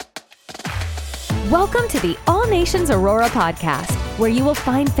Welcome to the All Nations Aurora podcast, where you will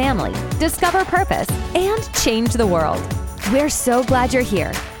find family, discover purpose, and change the world. We're so glad you're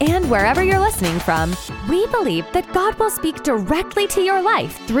here. And wherever you're listening from, we believe that God will speak directly to your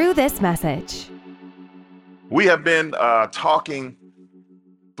life through this message. We have been talking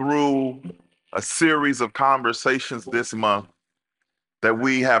through a series of conversations this month that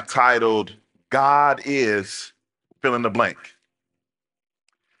we have titled, God is fill in the blank.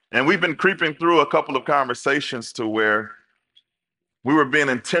 And we've been creeping through a couple of conversations to where we were being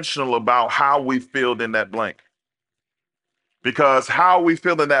intentional about how we filled in that blank. Because how we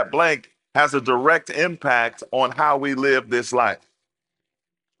fill in that blank has a direct impact on how we live this life.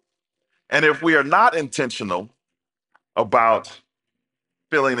 And if we are not intentional about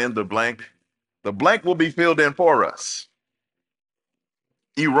filling in the blank will be filled in for us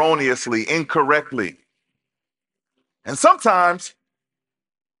erroneously, incorrectly. And sometimes,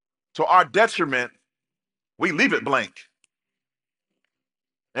 to our detriment, we leave it blank.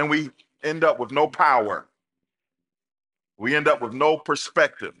 And we end up with no power. We end up with no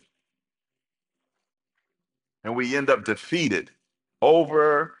perspective. And we end up defeated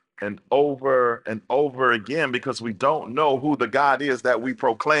over and over and over again because we don't know who the God is that we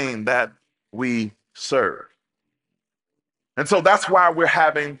proclaim that we serve. And so that's why we're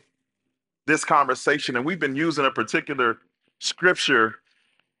having this conversation. And we've been using a particular scripture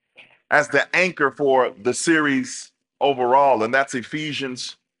as the anchor for the series overall. And that's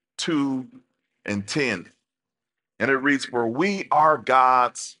Ephesians 2:10. And it reads, "For we are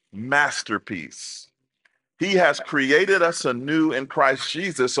God's masterpiece. He has created us anew in Christ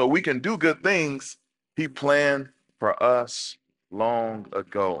Jesus so we can do good things he planned for us long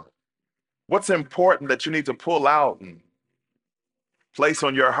ago." What's important that you need to pull out and place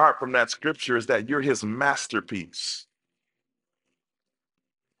on your heart from that scripture is that you're his masterpiece.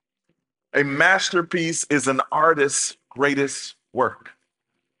 A masterpiece is an artist's greatest work.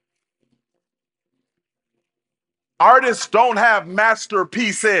 Artists don't have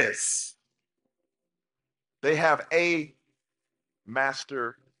masterpieces. They have a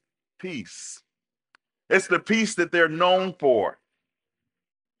masterpiece. It's the piece that they're known for.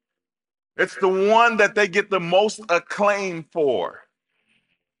 It's the one that they get the most acclaim for.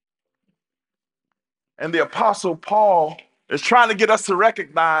 And the Apostle Paul is trying to get us to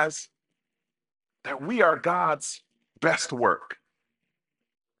recognize that we are God's best work.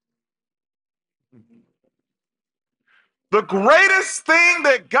 The greatest thing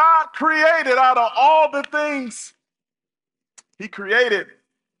that God created out of all the things he created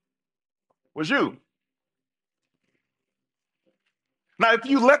was you. Now, if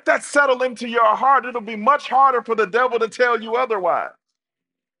you let that settle into your heart, it'll be much harder for the devil to tell you otherwise.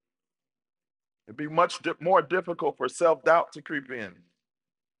 It'd be much more difficult for self-doubt to creep in.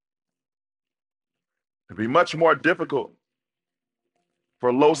 It'd be much more difficult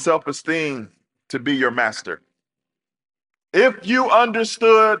for low self-esteem to be your master. If you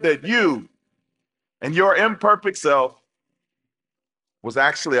understood that you and your imperfect self was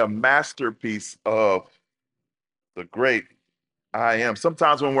actually a masterpiece of the great I am.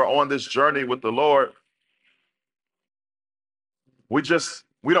 Sometimes when we're on this journey with the Lord, we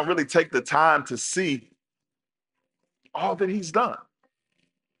don't really take the time to see all that he's done.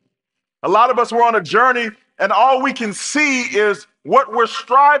 A lot of us were on a journey and all we can see is what we're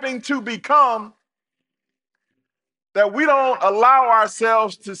striving to become, that we don't allow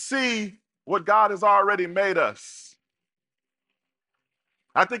ourselves to see what God has already made us.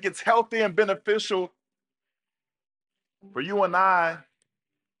 I think it's healthy and beneficial for you and I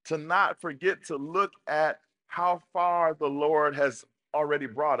to not forget to look at how far the Lord has already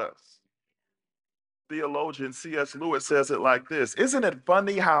brought us. Theologian C.S. Lewis says it like this: "Isn't it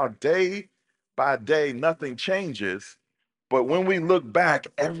funny how day by day nothing changes, but when we look back,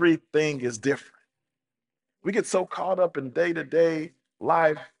 everything is different?" We get so caught up in day-to-day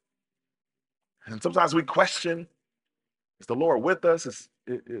life, and sometimes we question, is the Lord with us?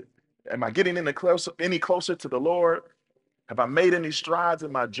 Am I getting any closer to the Lord? Have I made any strides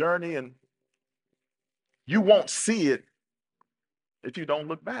in my journey? And you won't see it if you don't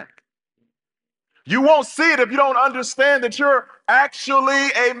look back. You won't see it if you don't understand that you're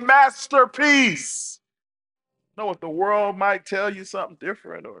actually a masterpiece. No, if the world might tell you something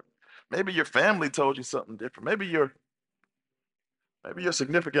different, or maybe your family told you something different. Maybe your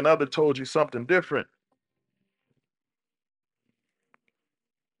significant other told you something different.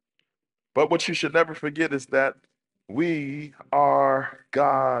 But what you should never forget is that we are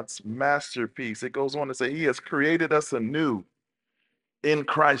God's masterpiece. It goes on to say he has created us anew in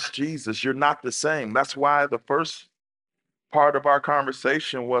Christ Jesus. You're not the same. That's why the first part of our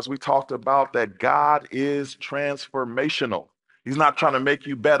conversation was we talked about that God is transformational. He's not trying to make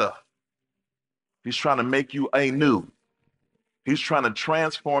you better. He's trying to make you anew. He's trying to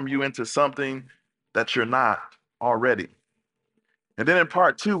transform you into something that you're not already. And then in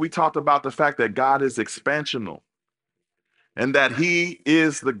part two, we talked about the fact that God is expansional and that he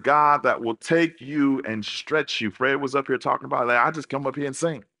is the God that will take you and stretch you. Fred was up here talking about that. I just come up here and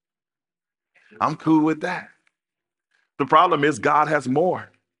sing. I'm cool with that. The problem is God has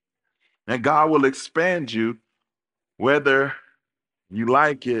more, and God will expand you whether you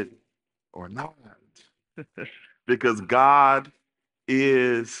like it or not, because God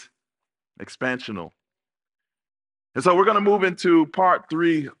is expansional. And so we're going to move into part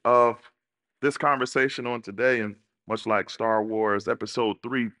three of this conversation on today. And much like Star Wars Episode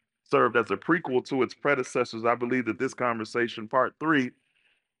 3 served as a prequel to its predecessors, I believe that this conversation, part three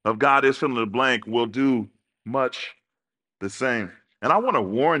of God is fill in the blank, will do much the same. And I want to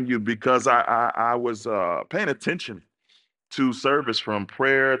warn you because I was paying attention to service from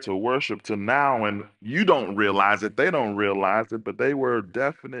prayer to worship to now, and you don't realize it, they don't realize it, but they were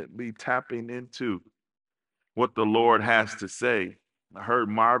definitely tapping into what the Lord has to say. I heard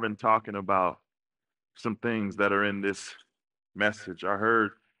Marvin talking about some things that are in this message. I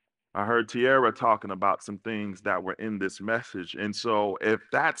heard Tierra talking about some things that were in this message. And so if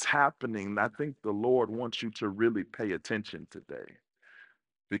that's happening, I think the Lord wants you to really pay attention today,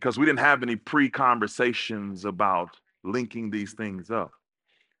 because we didn't have any pre-conversations about linking these things up.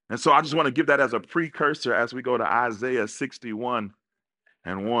 And so I just want to give that as a precursor as we go to Isaiah 61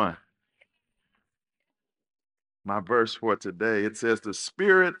 and 1. My verse for today, it says, "The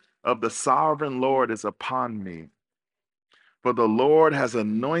Spirit of the sovereign Lord is upon me, for the Lord has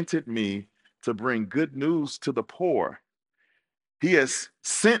anointed me to bring good news to the poor. He has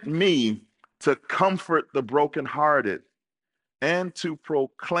sent me to comfort the brokenhearted and to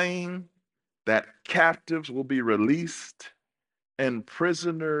proclaim that captives will be released and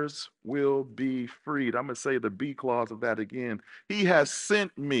prisoners will be freed." I'm going to say the B clause of that again. He has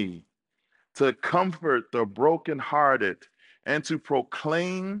sent me to comfort the brokenhearted and to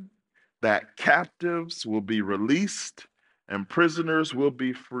proclaim that captives will be released and prisoners will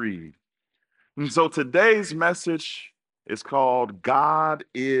be freed. And so today's message is called God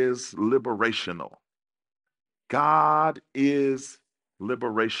is Liberational. God is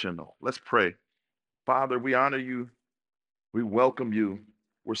Liberational. Let's pray. Father, we honor you. We welcome you.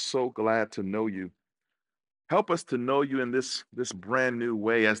 We're so glad to know you. Help us to know you in this brand new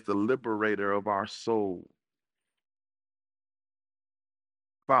way as the liberator of our soul.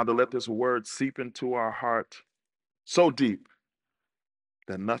 Father, let this word seep into our heart so deep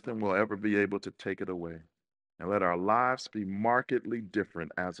that nothing will ever be able to take it away. And let our lives be markedly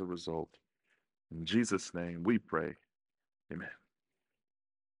different as a result. In Jesus' name we pray. Amen.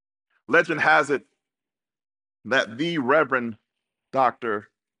 Legend has it that the Reverend Dr.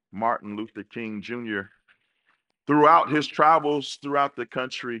 Martin Luther King Jr., throughout his travels throughout the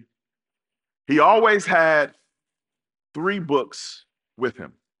country, he always had three books with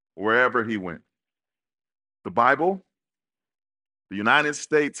him wherever he went: the Bible, the United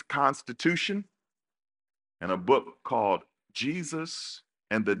States Constitution, and a book called Jesus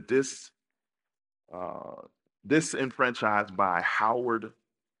and the Disenfranchised by Howard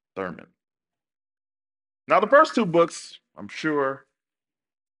Thurman. Now, the first two books, I'm sure,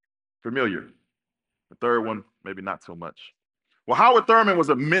 familiar. The third one, maybe not so much. Well, Howard Thurman was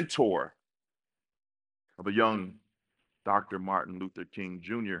a mentor of a young Dr. Martin Luther King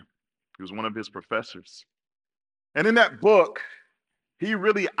Jr. He was one of his professors. And in that book, he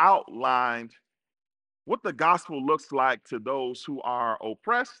really outlined what the gospel looks like to those who are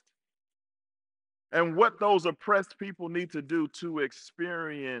oppressed and what those oppressed people need to do to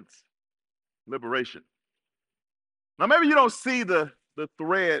experience liberation. Now, maybe you don't see the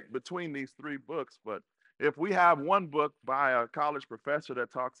thread between these three books, but if we have one book by a college professor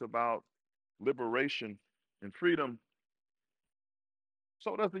that talks about liberation and freedom,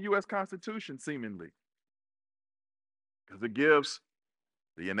 so does the U.S. Constitution, seemingly, because it gives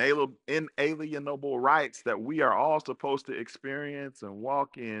the inalienable rights that we are all supposed to experience and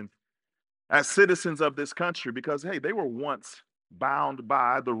walk in as citizens of this country, because, hey, they were once bound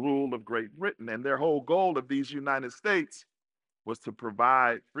by the rule of Great Britain, and their whole goal of these United States was to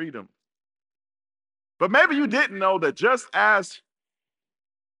provide freedom. But maybe you didn't know that just as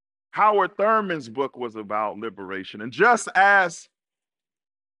Howard Thurman's book was about liberation, and just as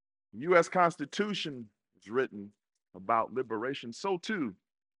the U.S. Constitution is written about liberation, so too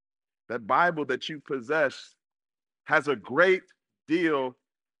that Bible that you possess has a great deal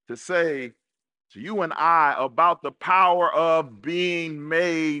to say to you and I about the power of being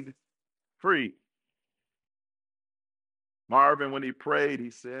made free. Marvin, when he prayed,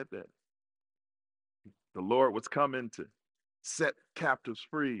 he said that the Lord was coming to set captives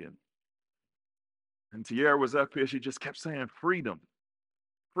free. And Tierra was up here. She just kept saying freedom,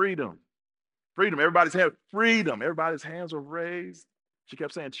 freedom, freedom. Everybody's had freedom. Everybody's hands were raised. She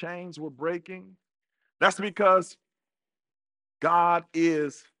kept saying chains were breaking. That's because God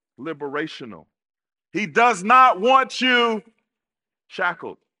is liberational. He does not want you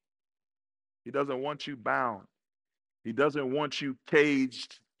shackled. He doesn't want you bound. He doesn't want you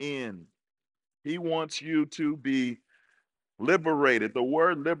caged in. He wants you to be liberated. The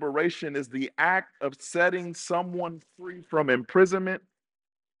word liberation is the act of setting someone free from imprisonment,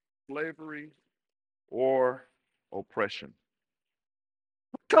 slavery, or oppression.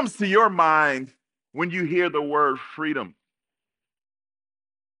 What comes to your mind when you hear the word freedom?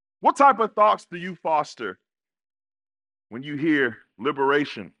 What type of thoughts do you foster when you hear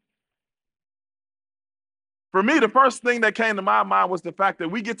liberation? For me, the first thing that came to my mind was the fact that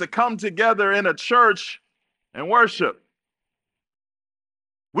we get to come together in a church and worship.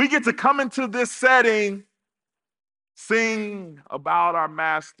 We get to come into this setting, sing about our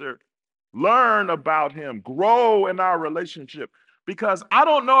master, learn about him, grow in our relationship. Because I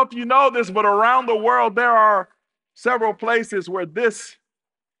don't know if you know this, but around the world, there are several places where this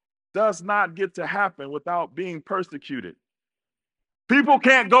does not get to happen without being persecuted. People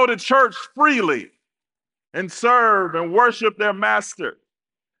can't go to church freely and serve and worship their master.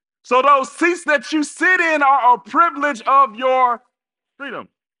 So those seats that you sit in are a privilege of your freedom.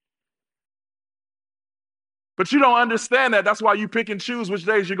 But you don't understand that. That's why you pick and choose which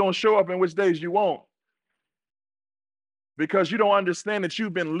days you're going to show up and which days you won't. Because you don't understand that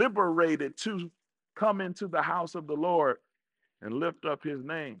you've been liberated to come into the house of the Lord and lift up his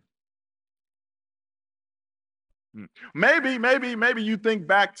name. Maybe you think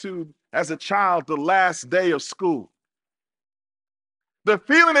back to, as a child, the last day of school. The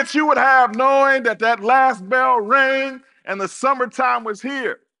feeling that you would have knowing that that last bell rang and the summertime was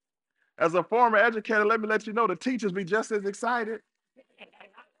here. As a former educator, let me let you know the teachers be just as excited.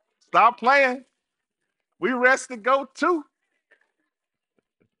 Stop playing. We rest to go too.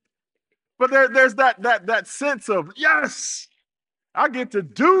 But there's that sense of, yes, I get to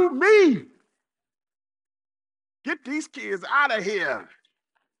do me. Get these kids out of here.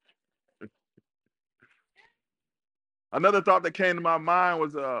 Another thought that came to my mind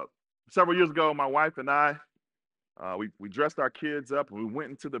was several years ago, my wife and I, we dressed our kids up and we went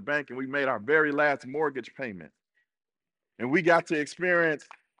into the bank and we made our very last mortgage payment. And we got to experience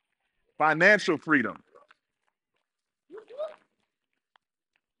financial freedom.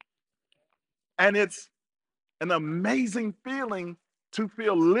 And it's an amazing feeling to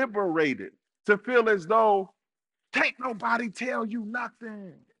feel liberated, to feel as though can't nobody tell you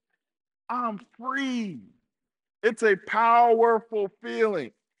nothing. I'm free. It's a powerful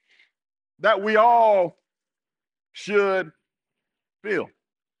feeling that we all should feel.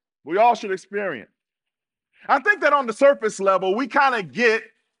 We all should experience. I think that on the surface level, we kind of get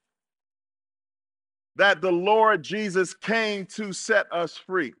that the Lord Jesus came to set us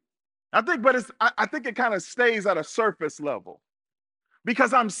free. I think it kind of stays at a surface level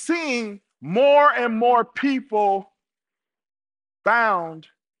because I'm seeing more and more people bound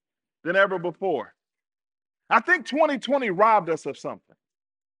than ever before. I think 2020 robbed us of something.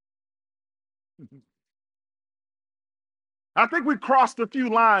 I think we crossed a few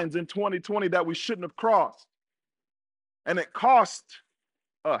lines in 2020 that we shouldn't have crossed. And it cost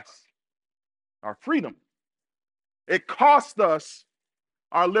us our freedom. It cost us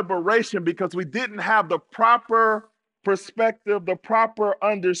our liberation because we didn't have the proper perspective, the proper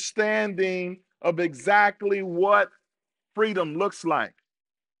understanding of exactly what freedom looks like.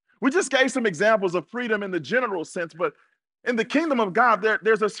 We just gave some examples of freedom in the general sense, but in the kingdom of God,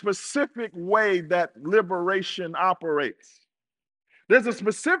 there's a specific way that liberation operates. There's a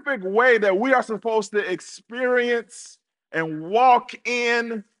specific way that we are supposed to experience and walk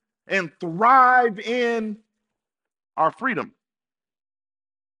in and thrive in our freedom.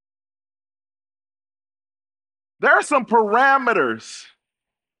 There are some parameters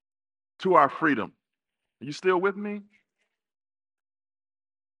to our freedom. Are you still with me?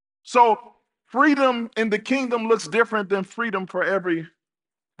 So, freedom in the kingdom looks different than freedom for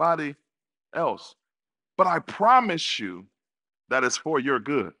everybody else. But I promise you that it's for your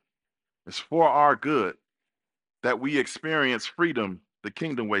good. It's for our good that we experience freedom the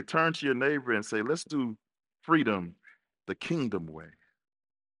kingdom way. Turn to your neighbor and say, let's do freedom the kingdom way.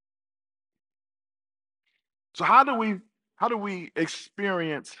 So how do we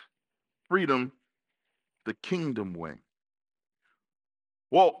experience freedom the kingdom way.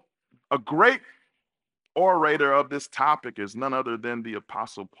 Well, a great orator of this topic is none other than the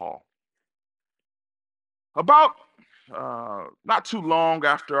Apostle Paul. About not too long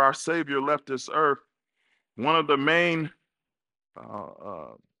after our Savior left this earth, one of the main uh,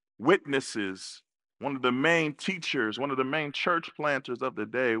 uh, witnesses, one of the main teachers, one of the main church planters of the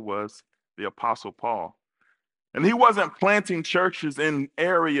day was the Apostle Paul. And he wasn't planting churches in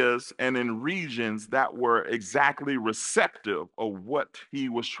areas and in regions that were exactly receptive of what he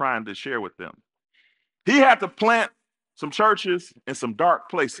was trying to share with them. He had to plant some churches in some dark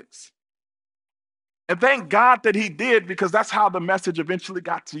places. And thank God that he did, because that's how the message eventually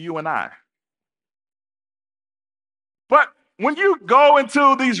got to you and I. But when you go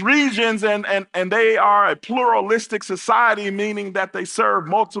into these regions and they are a pluralistic society, meaning that they serve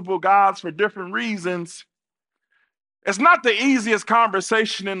multiple gods for different reasons, it's not the easiest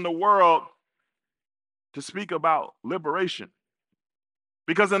conversation in the world to speak about liberation.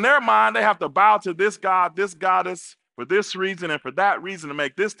 Because in their mind, they have to bow to this God, this goddess, for this reason and for that reason, to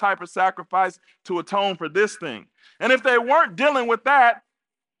make this type of sacrifice to atone for this thing. And if they weren't dealing with that,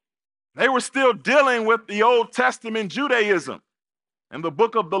 they were still dealing with the Old Testament Judaism and the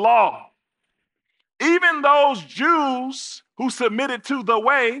book of the law. Even those Jews who submitted to the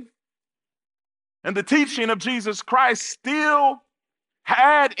way and the teaching of Jesus Christ still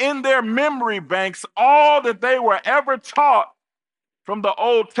had in their memory banks all that they were ever taught from the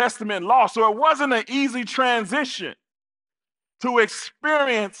Old Testament law. So it wasn't an easy transition to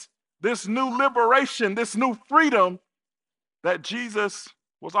experience this new liberation, this new freedom that Jesus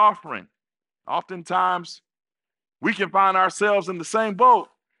was offering. Oftentimes, we can find ourselves in the same boat,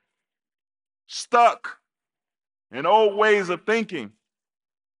 stuck in old ways of thinking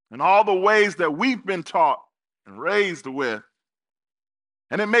and all the ways that we've been taught and raised with.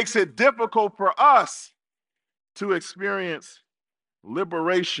 And it makes it difficult for us to experience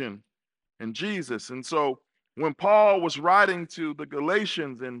liberation in Jesus. And so when Paul was writing to the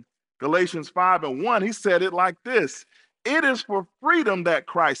Galatians in Galatians 5:1, he said it like this: "It is for freedom that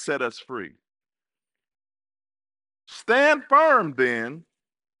Christ set us free. Stand firm then,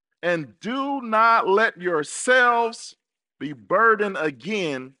 and do not let yourselves be burdened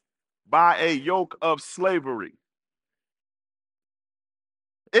again by a yoke of slavery."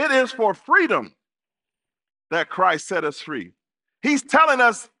 It is for freedom that Christ set us free. He's telling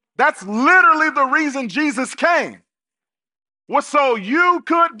us that's literally the reason Jesus came, was so you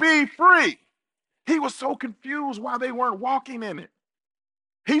could be free. He was so confused why they weren't walking in it.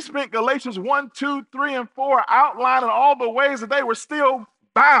 He spent Galatians 1, 2, 3, and 4 outlining all the ways that they were still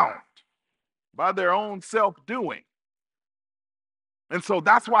bound by their own self-doing. And so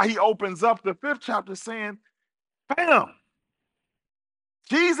that's why he opens up the 5th chapter saying, bam,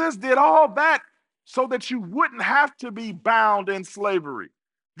 Jesus did all that so that you wouldn't have to be bound in slavery.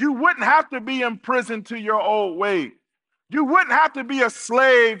 You wouldn't have to be imprisoned to your old ways. You wouldn't have to be a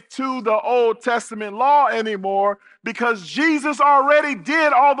slave to the Old Testament law anymore, because Jesus already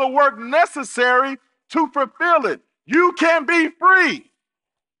did all the work necessary to fulfill it. You can be free.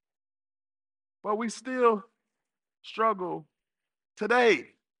 But we still struggle today.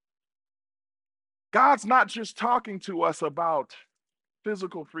 God's not just talking to us about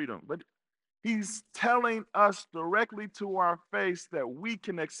physical freedom, but he's telling us directly to our face that we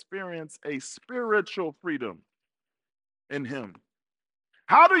can experience a spiritual freedom in him.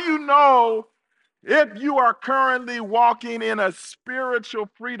 How do you know if you are currently walking in a spiritual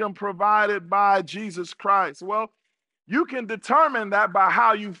freedom provided by Jesus Christ? Well, you can determine that by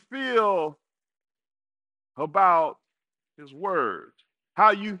how you feel about his word,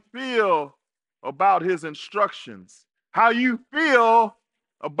 how you feel about his instructions, how you feel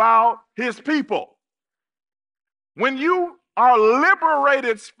about his people. When you are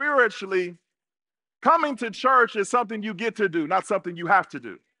liberated spiritually, coming to church is something you get to do, not something you have to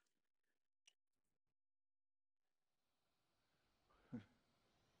do.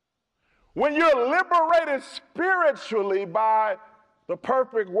 When you're liberated spiritually by the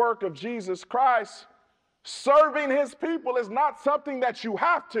perfect work of Jesus Christ, serving his people is not something that you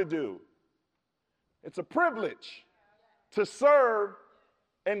have to do. It's a privilege to serve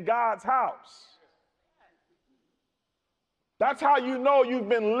in God's house. That's how you know you've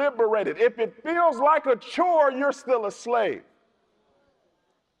been liberated. If it feels like a chore, you're still a slave.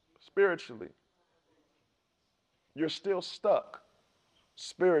 Spiritually, you're still stuck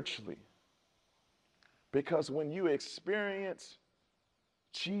spiritually. Because when you experience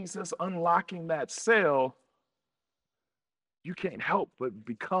Jesus unlocking that cell, you can't help but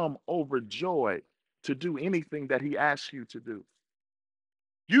become overjoyed to do anything that he asks you to do.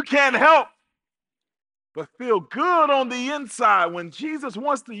 You can't help but feel good on the inside when Jesus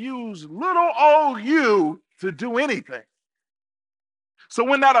wants to use little old you to do anything. So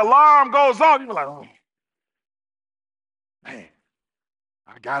when that alarm goes off, you're like, oh, man,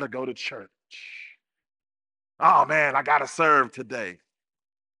 I got to go to church. Oh, man, I got to serve today.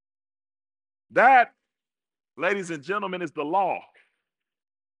 That, ladies and gentlemen, is the law.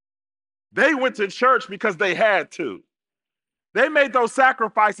 They went to church because they had to. They made those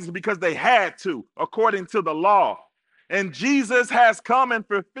sacrifices because they had to, according to the law. And Jesus has come and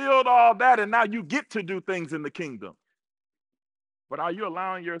fulfilled all that, and now you get to do things in the kingdom. But are you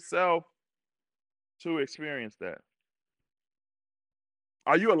allowing yourself to experience that?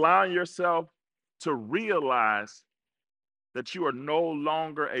 Are you allowing yourself to realize that you are no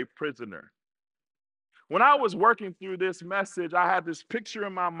longer a prisoner? When I was working through this message, I had this picture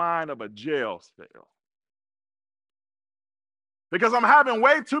in my mind of a jail cell. Because I'm having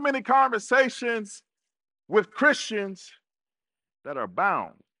way too many conversations with Christians that are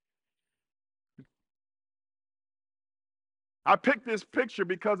bound. I picked this picture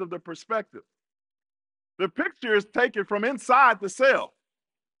because of the perspective. The picture is taken from inside the cell.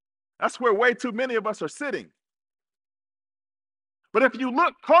 That's where way too many of us are sitting. But if you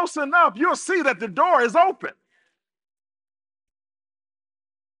look close enough, you'll see that the door is open.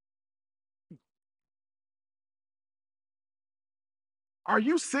 Are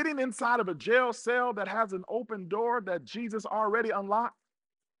you sitting inside of a jail cell that has an open door that Jesus already unlocked?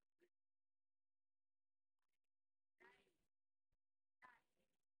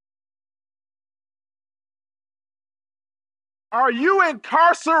 Are you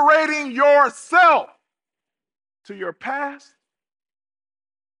incarcerating yourself to your past?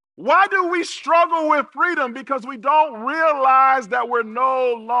 Why do we struggle with freedom? Because we don't realize that we're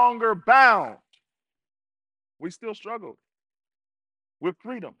no longer bound. We still struggle with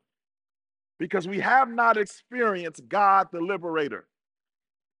freedom because we have not experienced God the Liberator.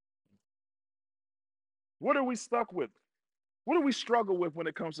 What are we stuck with? What do we struggle with when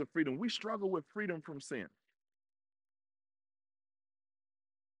it comes to freedom? We struggle with freedom from sin.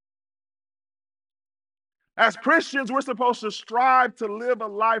 As Christians, we're supposed to strive to live a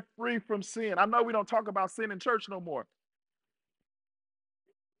life free from sin. I know we don't talk about sin in church no more,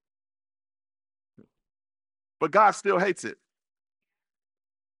 but God still hates it.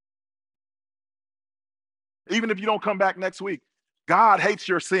 Even if you don't come back next week, God hates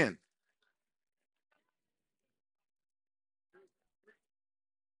your sin.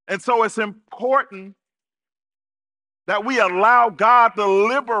 And so it's important that we allow God, the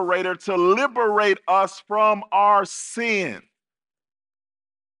Liberator, to liberate us from our sin.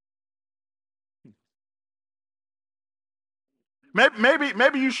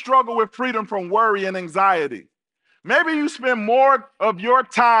 Maybe you struggle with freedom from worry and anxiety. Maybe you spend more of your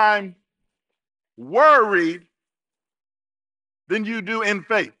time worried than you do in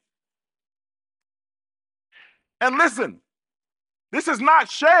faith. And listen, this is not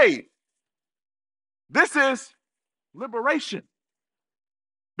shade. This is liberation.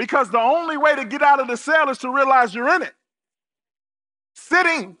 Because the only way to get out of the cell is to realize you're in it,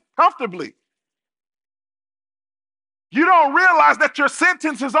 sitting comfortably. You don't realize that your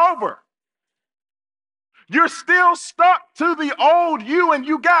sentence is over. You're still stuck to the old you, and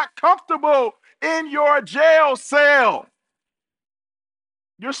you got comfortable in your jail cell.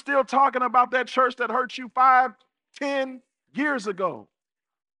 You're still talking about that church that hurt you 5, 10 years ago.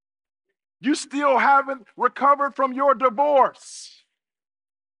 You still haven't recovered from your divorce.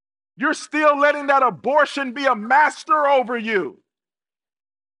 You're still letting that abortion be a master over you.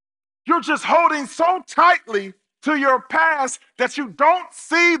 You're just holding so tightly to your past that you don't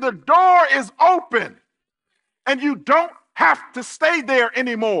see the door is open and you don't have to stay there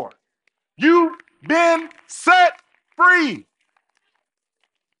anymore. You've been set free.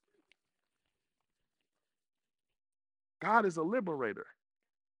 God is a liberator.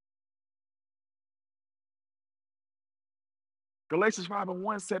 Galatians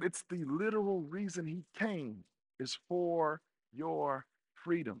 5:1 said it's the literal reason he came is for your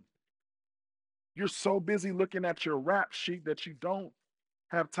freedom. You're so busy looking at your rap sheet that you don't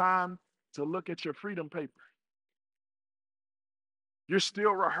have time to look at your freedom paper. You're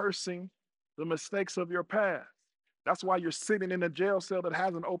still rehearsing the mistakes of your past. That's why you're sitting in a jail cell that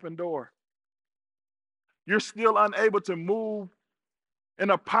has an open door. You're still unable to move in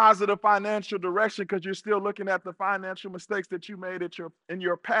a positive financial direction because you're still looking at the financial mistakes that you made in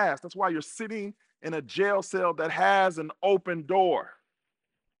your past. That's why you're sitting in a jail cell that has an open door.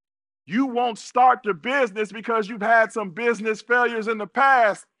 You won't start the business because you've had some business failures in the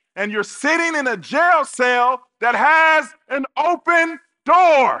past, and you're sitting in a jail cell that has an open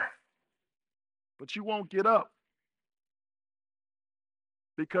door. but you won't get up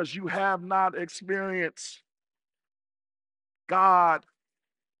because you have not experienced God,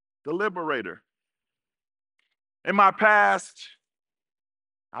 the liberator. In my past,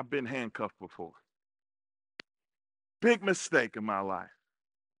 I've been handcuffed before. Big mistake in my life.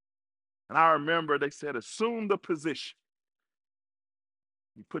 And I remember they said, assume the position.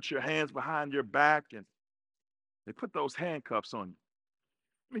 You put your hands behind your back and they put those handcuffs on you.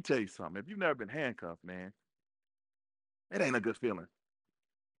 Let me tell you something. If you've never been handcuffed, man, it ain't a good feeling.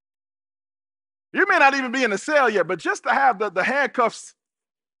 You may not even be in the cell yet, but just to have the handcuffs,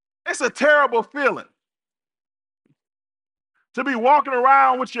 it's a terrible feeling. To be walking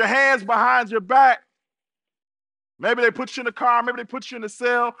around with your hands behind your back. Maybe they put you in the car, maybe they put you in the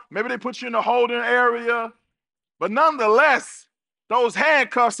cell, maybe they put you in the holding area. But nonetheless, those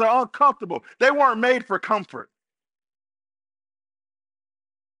handcuffs are uncomfortable. They weren't made for comfort.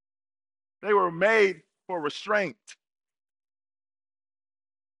 They were made for restraint.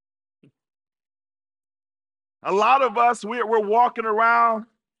 A lot of us, we're walking around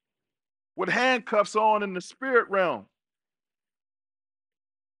with handcuffs on in the spirit realm.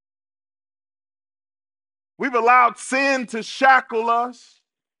 We've allowed sin to shackle us.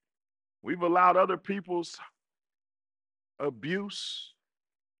 We've allowed other people's abuse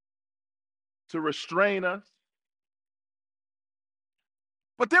to restrain us.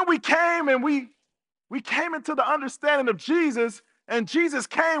 But then we came and we came into the understanding of Jesus, and Jesus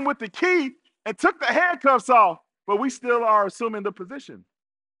came with the key and took the handcuffs off, but we still are assuming the position.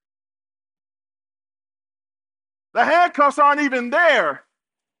 The handcuffs aren't even there,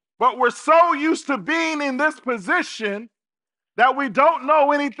 but we're so used to being in this position that we don't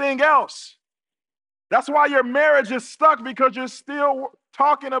know anything else. That's why your marriage is stuck, because you're still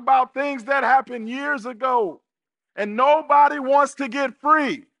talking about things that happened years ago, and nobody wants to get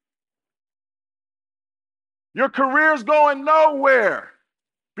free. Your career's going nowhere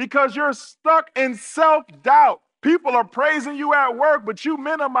because you're stuck in self-doubt. People are praising you at work, but you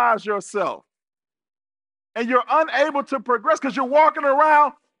minimize yourself. And you're unable to progress because you're walking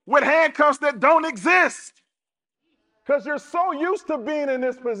around with handcuffs that don't exist. Because you're so used to being in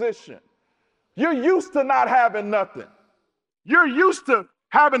this position. You're used to not having nothing. You're used to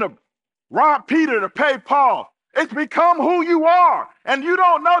having to rob Peter to pay Paul. It's become who you are. And you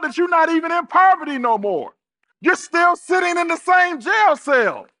don't know that you're not even in poverty no more. You're still sitting in the same jail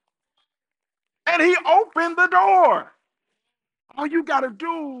cell. And he opened the door. All you got to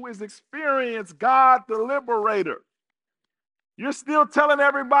do is experience God, the liberator. You're still telling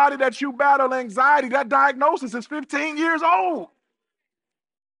everybody that you battle anxiety. That diagnosis is 15 years old.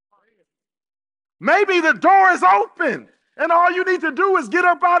 Maybe the door is open, and all you need to do is get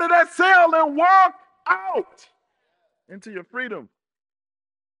up out of that cell and walk out into your freedom.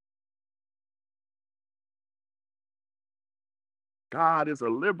 God is a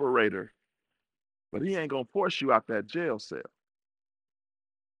liberator, but he ain't going to force you out that jail cell.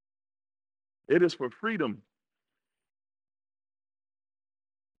 It is for freedom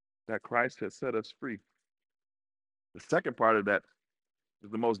that Christ has set us free. The second part of that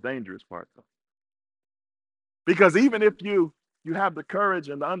is the most dangerous part, though. Because even if you have the courage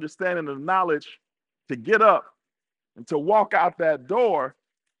and the understanding and the knowledge to get up and to walk out that door,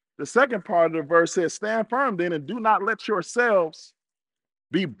 the second part of the verse says, stand firm then and do not let yourselves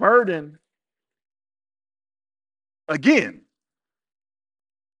be burdened again.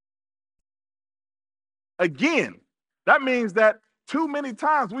 Again. That means that too many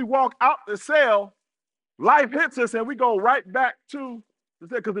times we walk out the cell, life hits us, and we go right back to the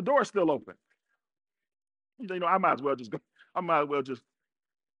cell because the door's still open. You know, I might as well just go. I might as well just.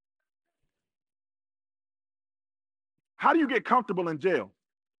 How do you get comfortable in jail?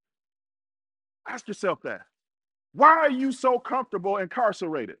 Ask yourself that. Why are you so comfortable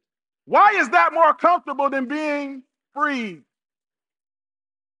incarcerated? Why is that more comfortable than being free?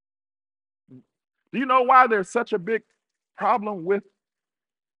 Do you know why there's such a big problem with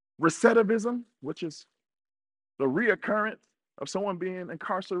recidivism, which is the reoccurrence of someone being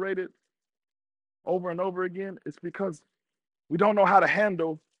incarcerated over and over again? It's because we don't know how to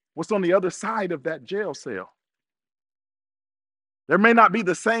handle what's on the other side of that jail cell. There may not be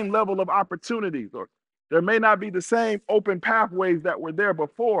the same level of opportunities, or there may not be the same open pathways that were there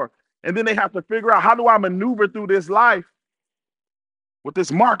before. And then they have to figure out, how do I maneuver through this life with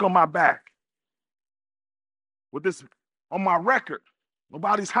this mark on my back, with this on my record?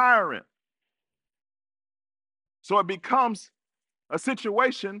 Nobody's hiring. So it becomes a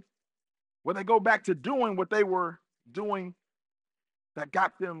situation where they go back to doing what they were doing that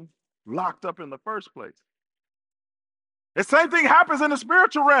got them locked up in the first place. The same thing happens in the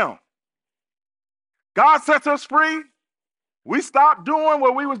spiritual realm. God sets us free. We stop doing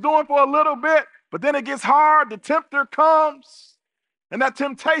what we was doing for a little bit, but then it gets hard. The tempter comes, and that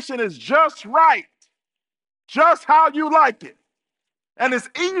temptation is just right, just how you like it. And it's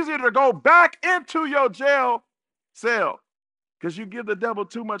easy to go back into your jail cell because you give the devil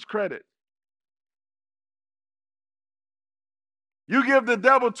too much credit. You give the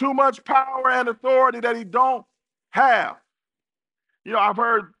devil too much power and authority that he don't have. You know, I've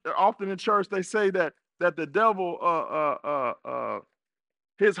heard often in church they say that the devil,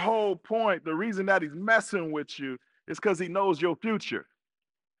 his whole point, the reason that he's messing with you is because he knows your future.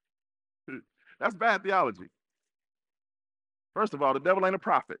 That's bad theology. First of all, the devil ain't a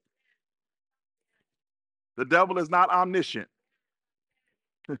prophet. The devil is not omniscient.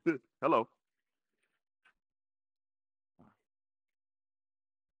 Hello.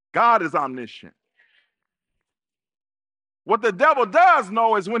 God is omniscient. What the devil does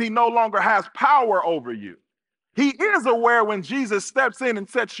know is when he no longer has power over you. He is aware when Jesus steps in and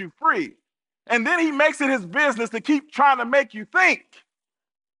sets you free. And then he makes it his business to keep trying to make you think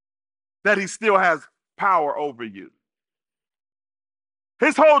that he still has power over you.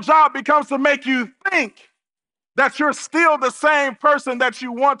 His whole job becomes to make you think that you're still the same person that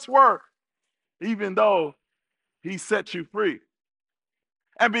you once were, even though he set you free.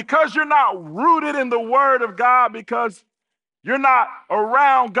 And because you're not rooted in the word of God, because you're not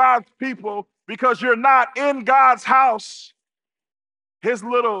around God's people, because you're not in God's house, his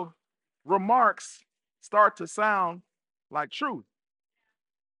little remarks start to sound like truth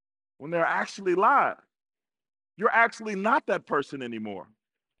when they're actually lies. You're actually not that person anymore.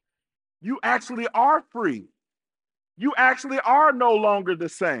 You actually are free. You actually are no longer the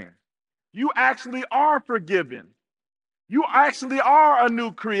same. You actually are forgiven. You actually are a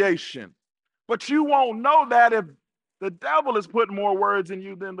new creation. But you won't know that if the devil is putting more words in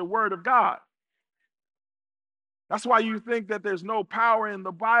you than the word of God. That's why you think that there's no power in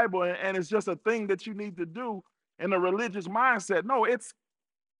the Bible and it's just a thing that you need to do in a religious mindset. No, it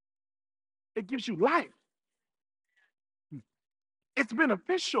gives you life. It's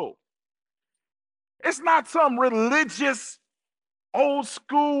beneficial. It's not some religious, old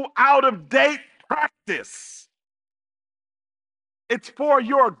school, out of date practice. It's for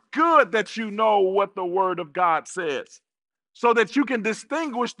your good that you know what the word of God says, so that you can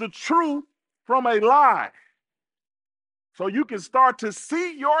distinguish the truth from a lie. So you can start to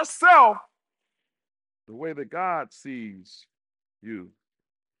see yourself the way that God sees you.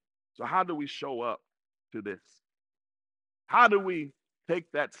 So how do we show up to this? How do we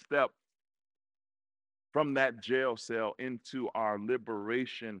take that step from that jail cell into our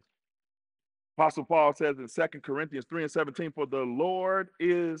liberation? Apostle Paul says in 2 Corinthians 3:17, for the Lord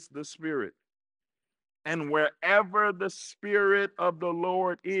is the Spirit. And wherever the Spirit of the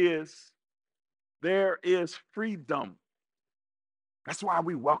Lord is, there is freedom. That's why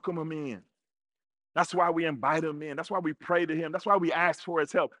we welcome him in. That's why we invite him in. That's why we pray to him. That's why we ask for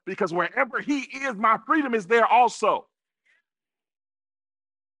his help. Because wherever he is, my freedom is there also.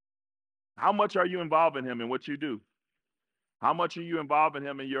 How much are you involving him in what you do? How much are you involving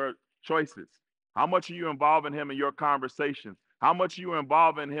him in your choices? How much are you involving him in your conversations? How much are you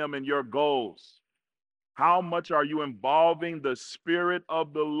involving him in your goals? How much are you involving the Spirit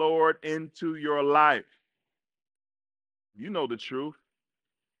of the Lord into your life? You know the truth.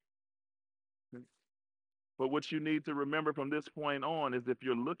 But what you need to remember from this point on is if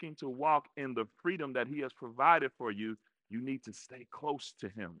you're looking to walk in the freedom that he has provided for you, you need to stay close to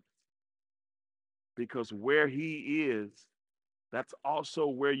him. Because where he is, that's also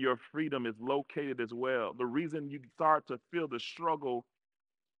where your freedom is located as well. The reason you start to feel the struggle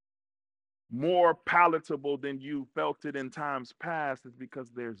more palatable than you felt it in times past is because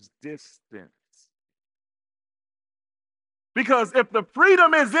there's distance. Because if the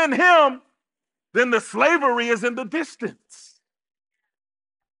freedom is in him, then the slavery is in the distance.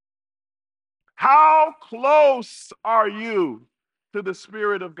 How close are you to the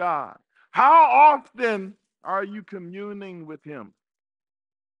Spirit of God? How often are you communing with him?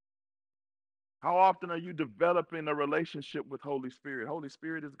 How often are you developing a relationship with Holy Spirit? Holy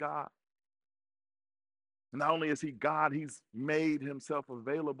Spirit is God. And not only is he God, he's made himself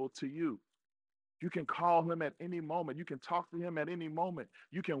available to you. You can call him at any moment. You can talk to him at any moment.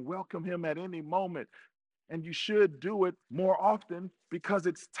 You can welcome him at any moment. And you should do it more often because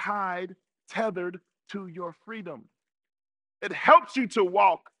it's tethered to your freedom. It helps you to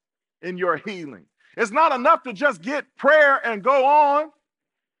walk in your healing. It's not enough to just get prayer and go on.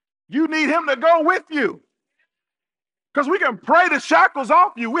 You need him to go with you. Because we can pray the shackles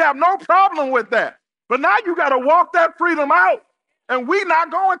off you. We have no problem with that. But now you got to walk that freedom out. And we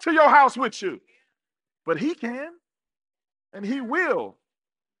not going to your house with you. But he can, and he will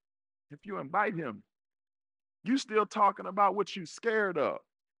if you invite him. You still talking about what you scared of.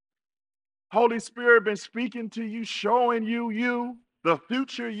 Holy Spirit been speaking to you, showing you, the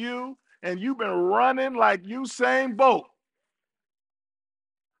future you, and you've been running like Usain Bolt.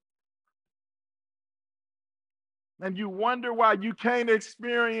 And you wonder why you can't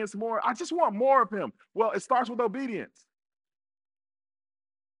experience more. I just want more of him. Well, it starts with obedience.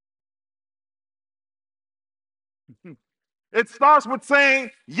 It starts with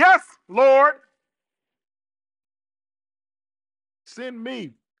saying, yes, Lord, send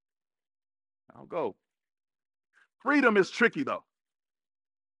me. I'll go. Freedom is tricky though,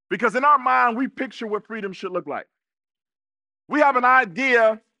 because in our mind, we picture what freedom should look like. We have an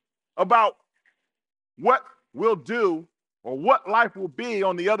idea about what we'll do or what life will be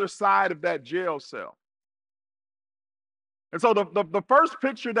on the other side of that jail cell. And so the first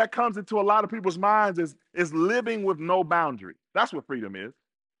picture that comes into a lot of people's minds is living with no boundary. That's what freedom is.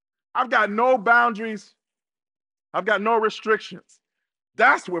 I've got no boundaries. I've got no restrictions.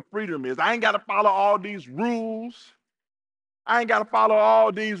 That's what freedom is. I ain't got to follow all these rules. I ain't got to follow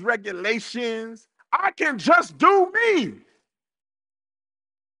all these regulations. I can just do me.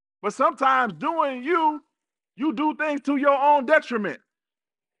 But sometimes doing you do things to your own detriment.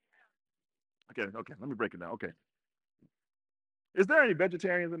 Okay, let me break it down. Okay. Is there any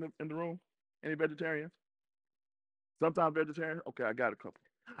vegetarians in the room? Any vegetarians? Sometimes vegetarian? Okay, I got a couple.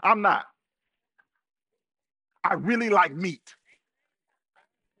 I'm not. I really like meat.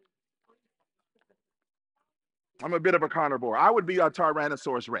 I'm a bit of a carnivore. I would be a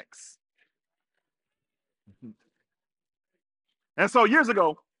Tyrannosaurus Rex. And so years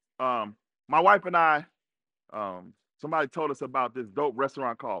ago, my wife and I, somebody told us about this dope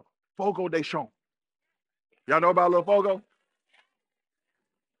restaurant called Fogo de Chão. Y'all know about Little Fogo?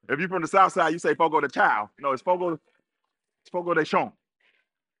 If you're from the South Side, you say Fogo de Chao. No, it's Fogo de Chão.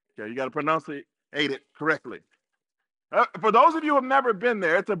 Okay, you got to pronunciate it correctly. For those of you who have never been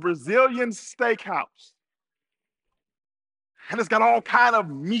there, it's a Brazilian steakhouse. And it's got all kind of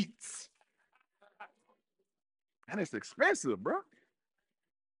meats. And it's expensive, bro.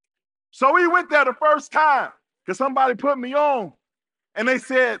 So we went there the first time because somebody put me on. And they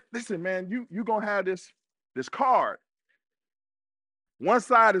said, listen, man, you going to have this card. One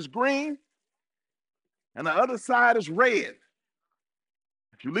side is green and the other side is red.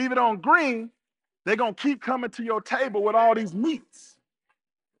 If you leave it on green, they're going to keep coming to your table with all these meats.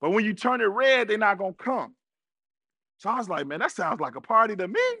 But when you turn it red, they're not going to come. So I was like, man, that sounds like a party to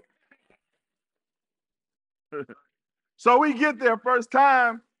me. So we get there first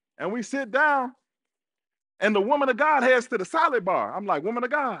time and we sit down and the woman of God heads to the salad bar. I'm like, woman of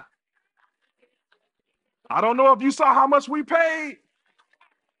God, I don't know if you saw how much we paid,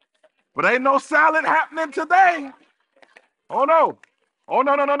 but ain't no salad happening today. Oh no. Oh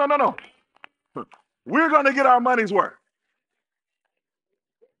no. We're going to get our money's worth.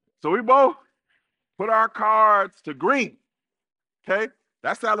 So we both put our cards to green. Okay?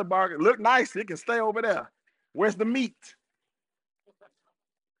 That salad bar look nice. It can stay over there. Where's the meat?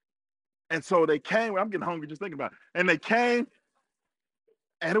 And so they came. I'm getting hungry just thinking about it. And they came,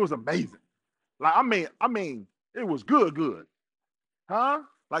 and it was amazing. Like, I mean, it was good. Huh?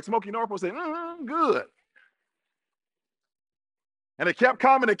 Like Smokey Norfolk said, good. And it kept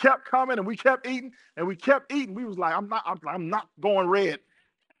coming, and we kept eating, We was like, I'm not going red.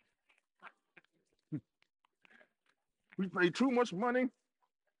 We paid too much money.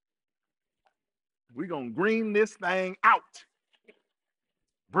 We're going to green this thing out.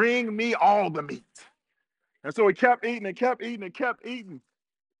 Bring me all the meat. And so we kept eating.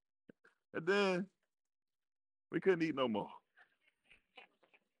 And then we couldn't eat no more.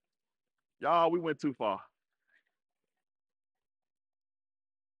 Y'all, we went too far.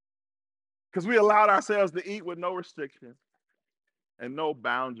 Because we allowed ourselves to eat with no restrictions and no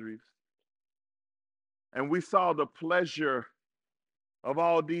boundaries. And we saw the pleasure of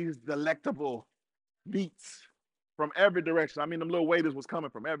all these delectable meats from every direction. I mean, them little waiters was coming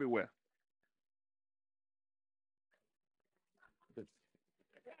from everywhere.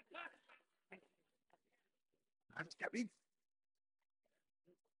 I just kept eating.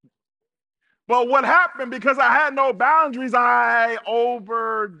 But what happened, because I had no boundaries, I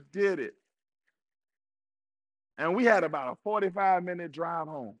overdid it. And we had about a 45-minute drive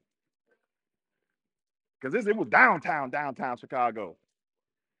home. Because it was downtown Chicago.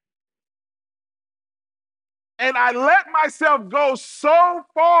 And I let myself go so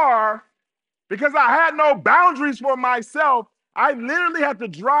far because I had no boundaries for myself. I literally had to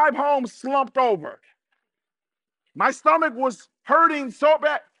drive home slumped over. My stomach was hurting so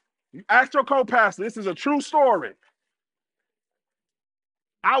bad. Ask your co-pastor. This is a true story.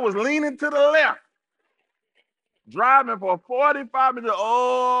 I was leaning to the left, driving for 45 minutes.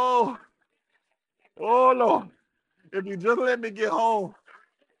 Oh Lord. If you just let me get home,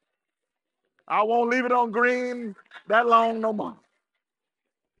 I won't leave it on green that long no more.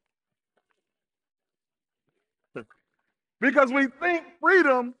 Because we think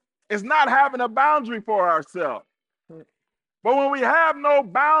freedom is not having a boundary for ourselves. But when we have no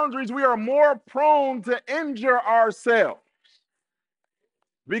boundaries, we are more prone to injure ourselves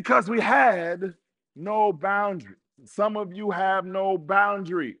because we had no boundaries. Some of you have no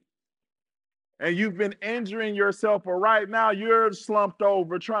boundary and you've been injuring yourself, but right now you're slumped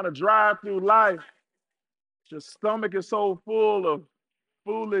over trying to drive through life. Your stomach is so full of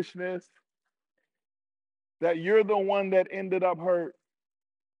foolishness that you're the one that ended up hurt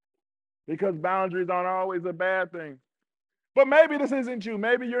because boundaries aren't always a bad thing. But maybe this isn't you.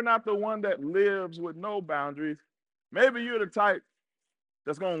 Maybe you're not the one that lives with no boundaries. Maybe you're the type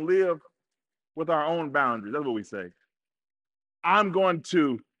that's going to live with our own boundaries. That's what we say. I'm going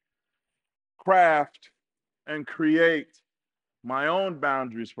to craft and create my own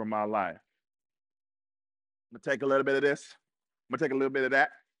boundaries for my life. I'm going to take a little bit of this. I'm going to take a little bit of that.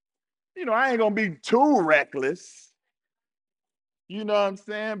 You know, I ain't going to be too reckless. You know what I'm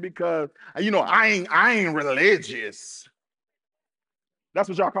saying? Because, you know, I ain't religious. That's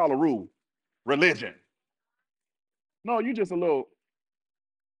what y'all call a rule. Religion. No, you're just a little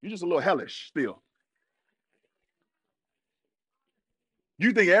hellish still.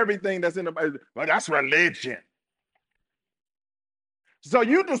 You think everything that's in the Bible, well, that's religion. So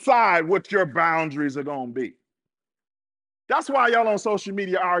you decide what your boundaries are going to be. That's why y'all on social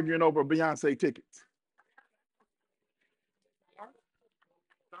media arguing over Beyonce tickets.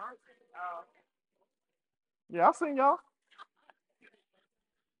 Yeah, I seen y'all.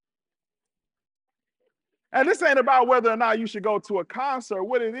 And this ain't about whether or not you should go to a concert.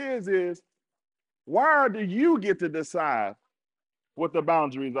 What it is why do you get to decide what the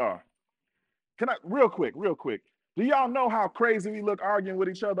boundaries are? Can I, real quick. Do y'all know how crazy we look arguing with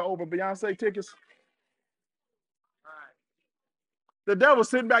each other over Beyonce tickets? The devil's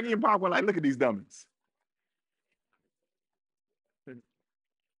sitting back eating popcorn like, look at these dummies.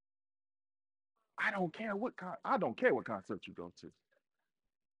 I don't care what concert you go to.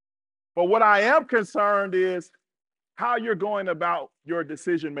 But what I am concerned is how you're going about your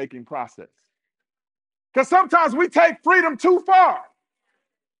decision-making process. Because sometimes we take freedom too far.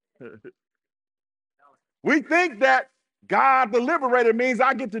 We think that God the liberator means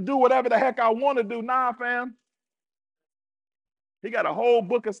I get to do whatever the heck I want to do. Nah, fam. He got a whole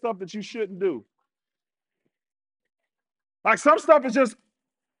book of stuff that you shouldn't do. Like some stuff is just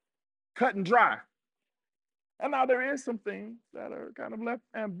cut and dry. And now there is some things that are kind of left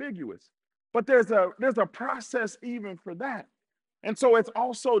ambiguous. But there's a process even for that. And so it's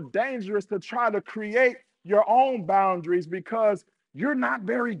also dangerous to try to create your own boundaries because you're not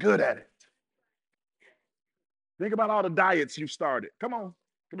very good at it. Think about all the diets you started. Come on,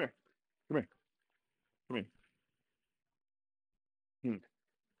 come here, come here, come here.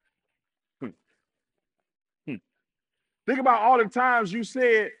 Hmm. Hmm. Hmm. Think about all the times you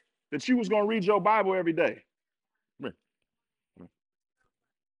said that you was going to read your Bible every day. Come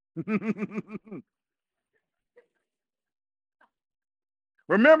here.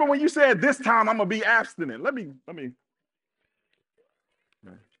 Remember when you said this time I'm going to be abstinent? Let me.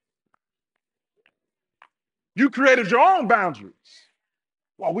 You created your own boundaries.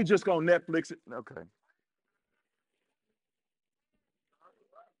 Well, we just going to Netflix it. Okay.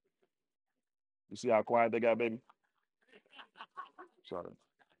 You see how quiet they got, baby? Sorry.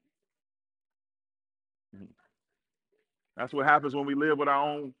 That's what happens when we live with our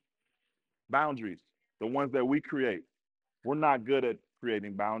own boundaries, the ones that we create. We're not good at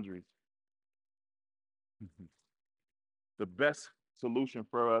creating boundaries. The best solution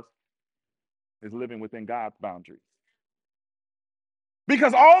for us is living within God's boundaries.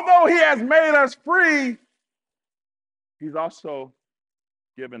 Because although He has made us free, He's also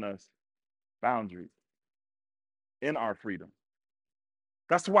given us boundaries in our freedom.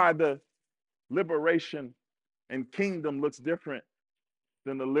 That's why the liberation and kingdom looks different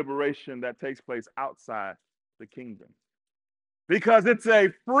than the liberation that takes place outside the kingdom. Because it's a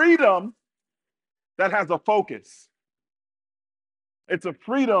freedom that has a focus. It's a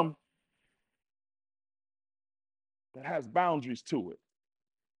freedom that has boundaries to it.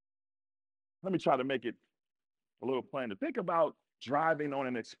 Let me try to make it a little plainer. Think about driving on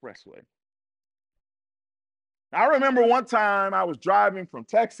an expressway. I remember one time I was driving from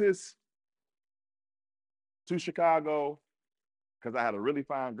Texas to Chicago, because I had a really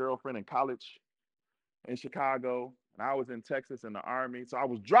fine girlfriend in college in Chicago, and I was in Texas in the Army. So I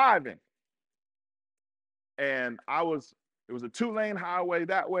was driving, and it was a 2-lane highway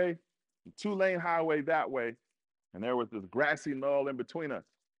that way, a 2-lane highway that way, and there was this grassy knoll in between us.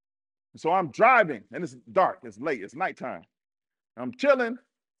 And so I'm driving, and it's dark, it's late, it's nighttime. I'm chilling,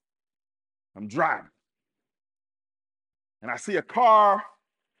 I'm driving, and I see a car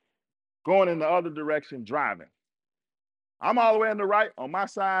going in the other direction driving. I'm all the way on the right on my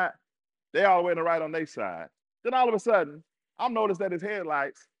side, they all the way on the right on their side. Then all of a sudden, I'm noticed that his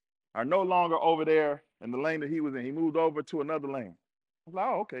headlights are no longer over there in the lane that he was in. He moved over to another lane. I was like,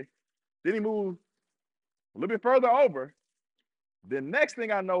 oh, okay. Then he moved a little bit further over. Then next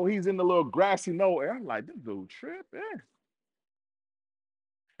thing I know, he's in the little grassy knoll area. I'm like, this dude tripping.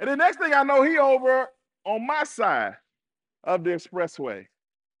 And the next thing I know, he over on my side of the expressway.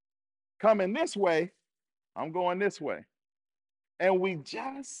 Coming this way, I'm going this way. And we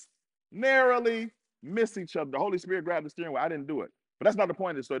just narrowly miss each other. The Holy Spirit grabbed the steering wheel. I didn't do it. But that's not the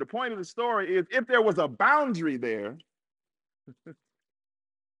point of the story. The point of the story is if there was a boundary there,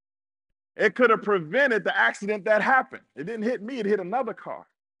 it could have prevented the accident that happened. It didn't hit me, it hit another car.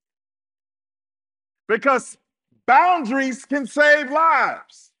 Because boundaries can save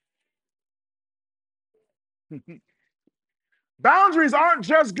lives. Boundaries aren't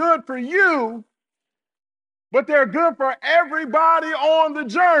just good for you, but they're good for everybody on the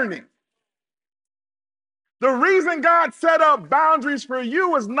journey. The reason God set up boundaries for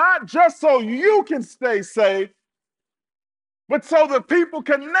you is not just so you can stay safe, but so the people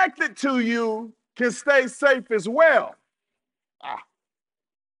connected to you can stay safe as well.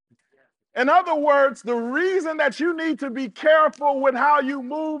 In other words, the reason that you need to be careful with how you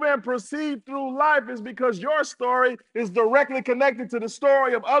move and proceed through life is because your story is directly connected to the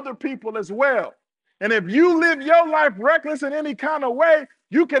story of other people as well. And if you live your life reckless in any kind of way,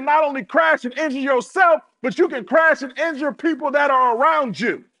 you can not only crash and injure yourself, but you can crash and injure people that are around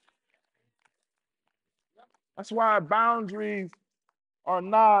you. That's why boundaries are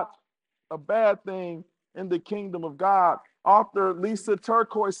not a bad thing in the kingdom of God. Author Lisa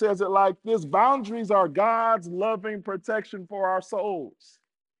Turquoise says it like this: boundaries are God's loving protection for our souls.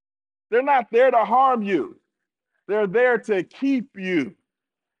 They're not there to harm you. They're there to keep you.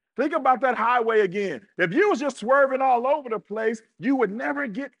 Think about that highway again. If you was just swerving all over the place, you would never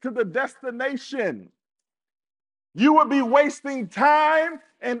get to the destination. You would be wasting time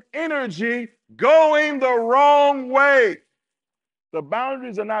and energy going the wrong way. The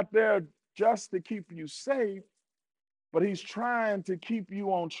boundaries are not there just to keep you safe, but he's trying to keep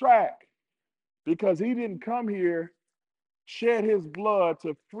you on track because he didn't come here, shed his blood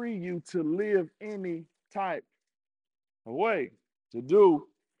to free you to live any type of way, to do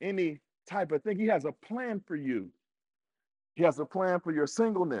any type of thing. He has a plan for you. He has a plan for your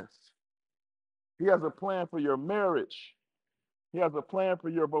singleness. He has a plan for your marriage. He has a plan for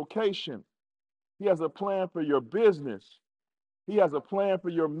your vocation. He has a plan for your business. He has a plan for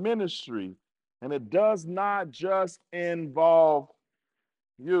your ministry. And it does not just involve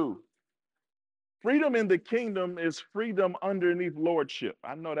you. Freedom in the kingdom is freedom underneath lordship.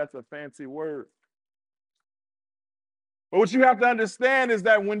 I know that's a fancy word. But what you have to understand is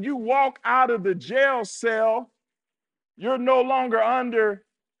that when you walk out of the jail cell, you're no longer under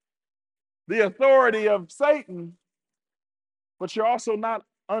the authority of Satan, but you're also not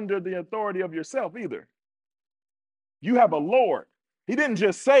under the authority of yourself either. You have a Lord. He didn't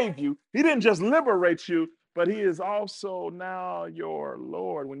just save you. He didn't just liberate you, but he is also now your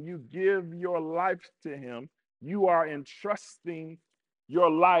Lord. When you give your life to him, you are entrusting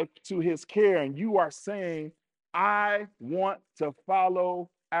your life to his care, and you are saying, I want to follow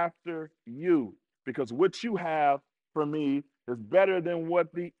after you, because what you have for me is better than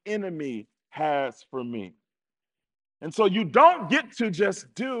what the enemy has for me. And so you don't get to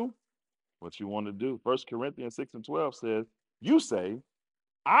just do what you want to do. 1 Corinthians 6:12 says, you say,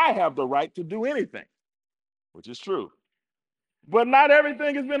 I have the right to do anything, which is true. But not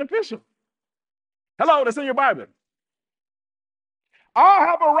everything is beneficial. Hello, that's in your Bible. I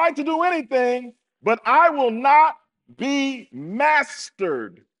have a right to do anything, but I will not be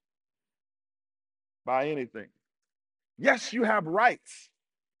mastered by anything. Yes, you have rights.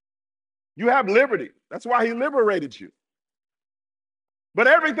 You have liberty. That's why he liberated you. But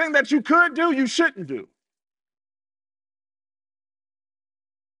everything that you could do, you shouldn't do.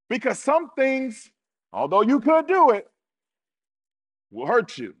 Because some things, although you could do it, will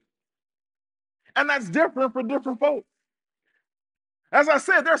hurt you. And that's different for different folks. As I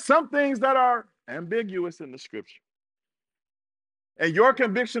said, there's some things that are ambiguous in the scripture. And your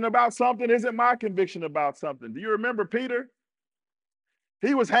conviction about something isn't my conviction about something. Do you remember Peter?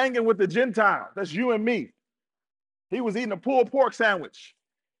 He was hanging with the Gentiles. That's you and me. He was eating a pulled pork sandwich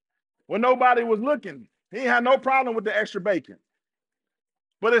when nobody was looking. He had no problem with the extra bacon.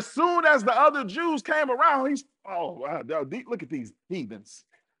 But as soon as the other Jews came around, he's, oh, wow, look at these heathens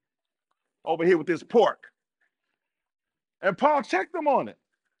over here with this pork. And Paul checked them on it.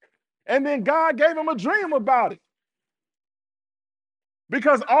 And then God gave him a dream about it.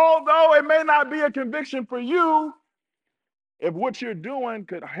 Because although it may not be a conviction for you, if what you're doing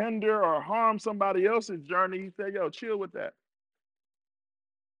could hinder or harm somebody else's journey, he said, yo, chill with that.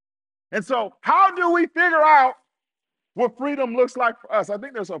 And so how do we figure out what freedom looks like for us? I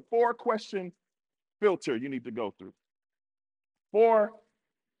think there's a 4-question filter you need to go through.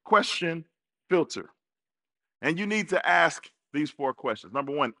 4-question filter. And you need to ask these 4 questions.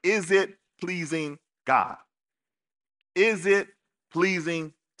 Number 1, is it pleasing God? Is it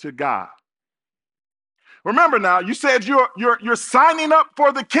pleasing to God? Remember now, you said you're signing up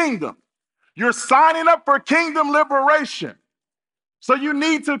for the kingdom. You're signing up for kingdom liberation. So you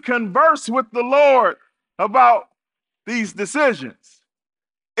need to converse with the Lord about these decisions.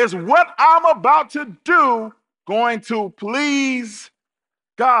 Is what I'm about to do going to please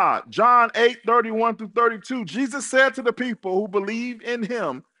God? John 8:31-32. Jesus said to the people who believe in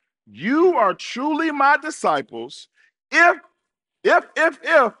him, you are truly my disciples if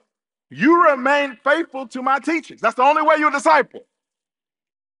you remain faithful to my teachings. That's the only way you're a disciple.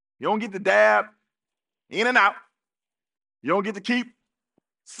 You don't get to dab in and out. You don't get to keep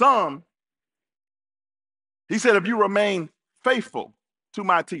some. He said, if you remain faithful to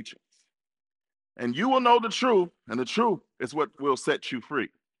my teachings, and you will know the truth, and the truth is what will set you free.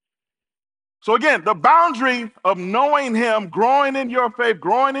 So again, the boundary of knowing him, growing in your faith,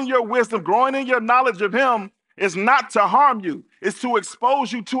 growing in your wisdom, growing in your knowledge of him is not to harm you. It's to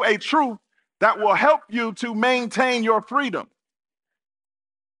expose you to a truth that will help you to maintain your freedom.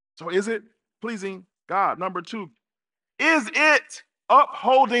 So is it pleasing God? Number 2, is it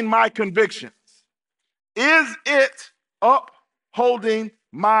upholding my convictions? Is it upholding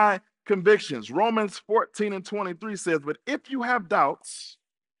my convictions? Romans 14:23 says, but if you have doubts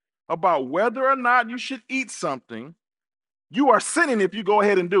about whether or not you should eat something, you are sinning if you go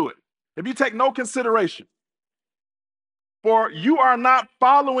ahead and do it. If you take no consideration. For you are not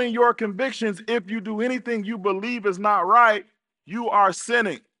following your convictions if you do anything you believe is not right, you are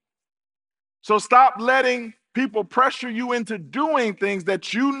sinning. So stop letting people pressure you into doing things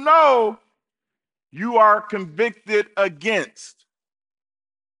that you know you are convicted against.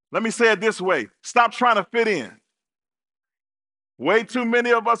 Let me say it this way. Stop trying to fit in. Way too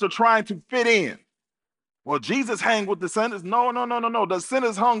many of us are trying to fit in. Well, Jesus hung with the sinners. No. The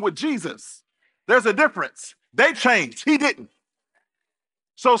sinners hung with Jesus. There's a difference. They changed. He didn't.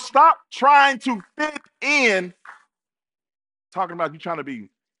 So stop trying to fit in, talking about you trying to be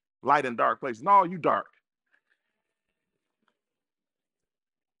light in dark places. No, you dark.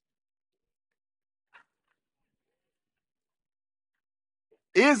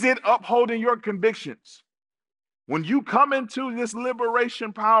 Is it upholding your convictions? When you come into this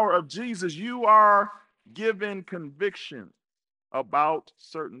liberation power of Jesus, you are given conviction about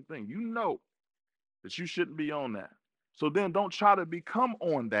certain things. You know that you shouldn't be on that. So then don't try to become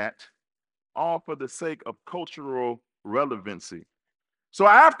on that, all for the sake of cultural relevancy. So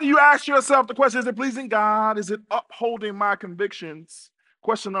after you ask yourself the question, is it pleasing God? Is it upholding my convictions?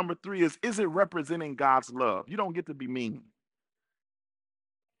 Question number 3 is it representing God's love? You don't get to be mean.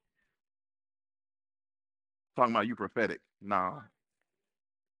 Talking about you prophetic. No.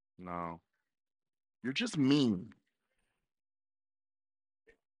 You're just mean.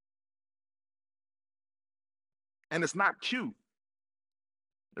 And it's not cute.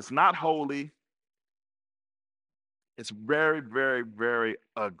 It's not holy. It's very, very, very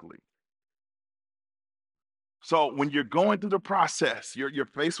ugly. So when you're going through the process, you're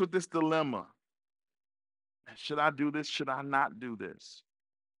faced with this dilemma. Should I do this? Should I not do this?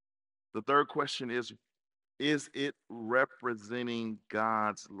 The third question is it representing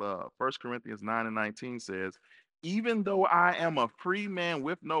God's love? 1 Corinthians 9:19 says, even though I am a free man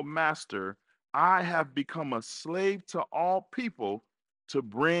with no master, I have become a slave to all people to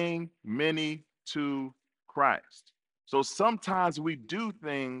bring many to Christ. So sometimes we do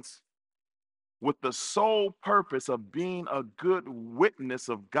things with the sole purpose of being a good witness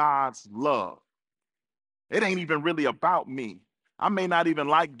of God's love. It ain't even really about me. I may not even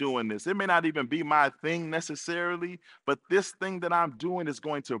like doing this. It may not even be my thing necessarily, but this thing that I'm doing is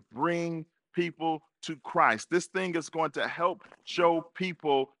going to bring people to Christ. This thing is going to help show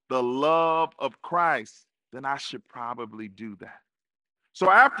people the love of Christ. Then I should probably do that. So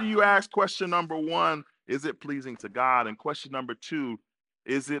after you ask question number 1, is it pleasing to God? And question number 2,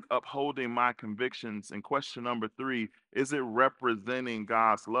 Is it upholding my convictions? And question number 3, is it representing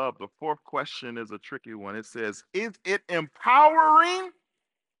God's love? The fourth question is a tricky one. It says, is it empowering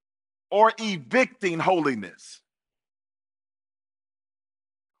or evicting holiness?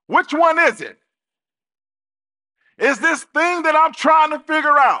 Which one is it? Is this thing that I'm trying to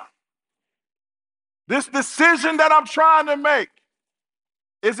figure out, this decision that I'm trying to make,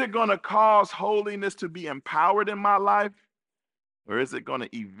 is it going to cause holiness to be empowered in my life? Or is it going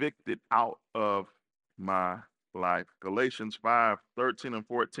to evict it out of my life? Galatians 5:13 and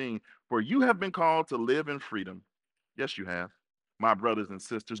 14. For you have been called to live in freedom. Yes, you have, my brothers and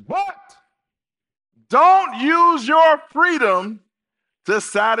sisters. But don't use your freedom to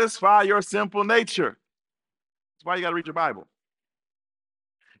satisfy your sinful nature. That's why you got to read your Bible.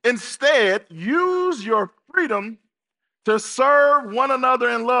 Instead, use your freedom to serve one another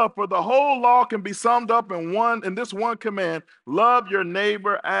in love, for the whole law can be summed up in this one command: love your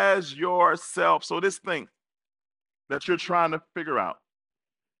neighbor as yourself. So this thing that you're trying to figure out,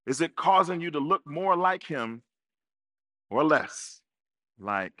 is it causing you to look more like him or less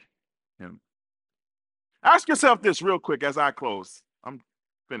like him? Ask yourself this real quick as I close. I'm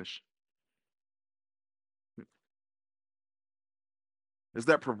finished. Is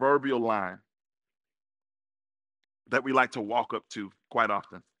that proverbial line that we like to walk up to quite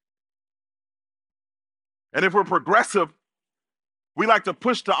often? And if we're progressive, we like to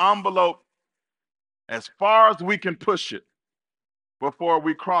push the envelope as far as we can push it before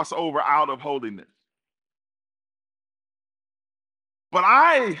we cross over out of holiness. But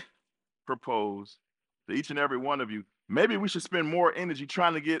I propose to each and every one of you, maybe we should spend more energy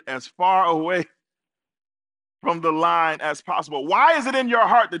trying to get as far away from the line as possible. Why is it in your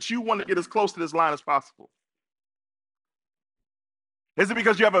heart that you want to get as close to this line as possible? Is it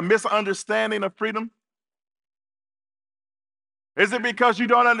because you have a misunderstanding of freedom? Is it because you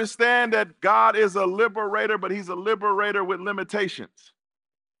don't understand that God is a liberator, but he's a liberator with limitations?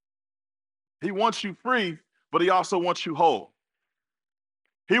 He wants you free, but he also wants you whole.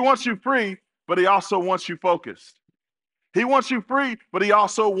 He wants you free, but he also wants you focused. He wants you free, but he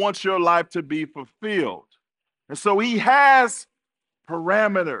also wants your life to be fulfilled. And so he has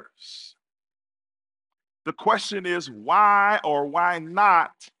parameters. The question is, why or why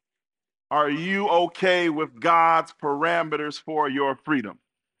not are you okay with God's parameters for your freedom?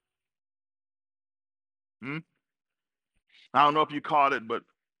 I don't know if you caught it, but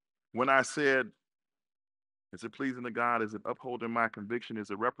when I said, is it pleasing to God? Is it upholding my conviction?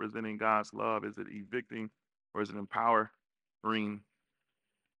 Is it representing God's love? Is it evicting or is it empowering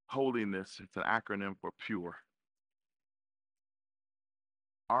holiness? It's an acronym for pure.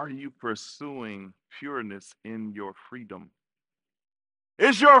 Are you pursuing pureness in your freedom?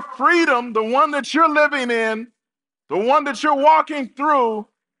 Is your freedom, the one that you're living in, the one that you're walking through,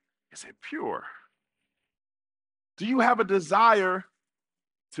 is it pure? Do you have a desire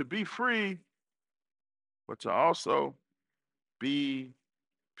to be free, but to also be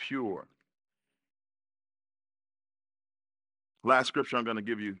pure? Last scripture I'm going to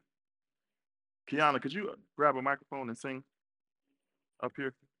give you. Kiana, could you grab a microphone and sing up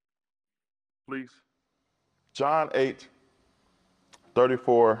here, please? John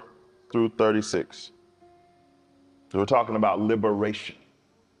 8:34-36. So we're talking about liberation.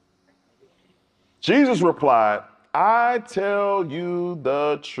 Jesus replied, I tell you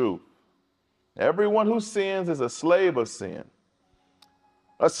the truth. Everyone who sins is a slave of sin.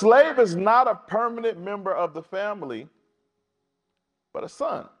 A slave is not a permanent member of the family, but a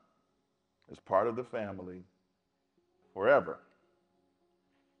son is part of the family forever.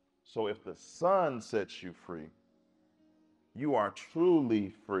 So if the son sets you free, you are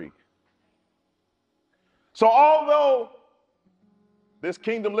truly free. So although this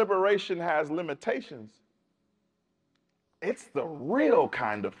kingdom liberation has limitations, it's the real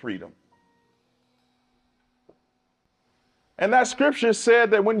kind of freedom. And that scripture said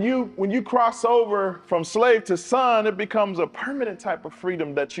that when you cross over from slave to son, it becomes a permanent type of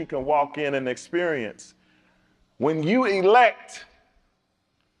freedom that you can walk in and experience. When you elect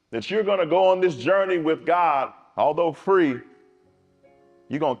that you're going to go on this journey with God, although free,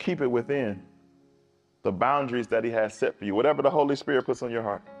 you're going to keep it within the boundaries that he has set for you, whatever the Holy Spirit puts on your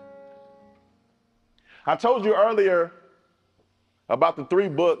heart. I told you earlier about the 3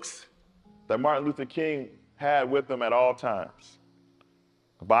 books that Martin Luther King had with him at all times: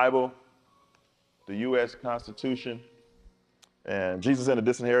 the Bible, the U.S. Constitution, and Jesus and the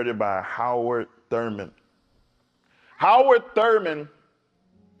Disinherited by Howard Thurman. Howard Thurman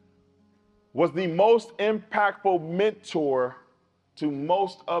was the most impactful mentor to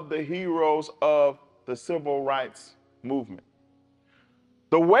most of the heroes of the civil rights movement.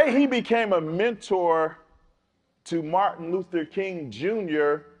 The way he became a mentor to Martin Luther King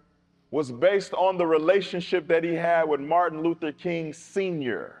Jr. was based on the relationship that he had with Martin Luther King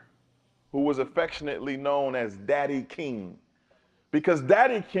Sr., who was affectionately known as Daddy King, because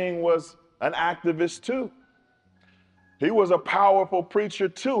Daddy King was an activist too. He was a powerful preacher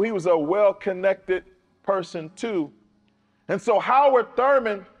too. He was a well-connected person too. And so Howard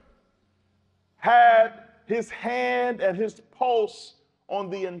Thurman had his hand and his pulse on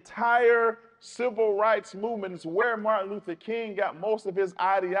the entire civil rights movement. It's where Martin Luther King got most of his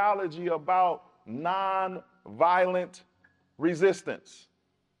ideology about nonviolent resistance.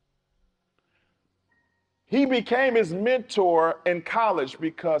 He became his mentor in college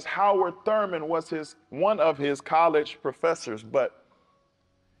because Howard Thurman was one of his college professors, but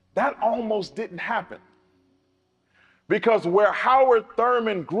that almost didn't happen. Because where Howard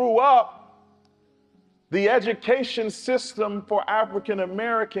Thurman grew up, the education system for African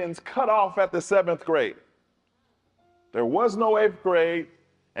Americans cut off at the 7th grade. There was no 8th grade,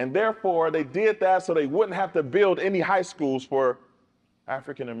 and therefore they did that so they wouldn't have to build any high schools for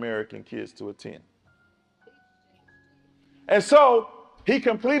African American kids to attend. And so he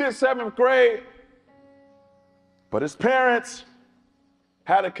completed 7th grade, but his parents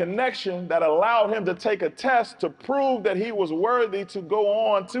had a connection that allowed him to take a test to prove that he was worthy to go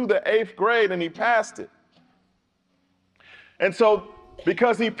on to the 8th grade, and he passed it. And so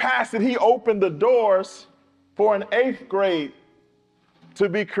because he passed it, he opened the doors for an 8th grade to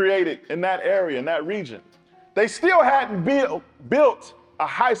be created in that area, in that region. They still hadn't built a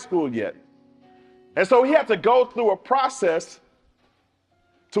high school yet. And so he had to go through a process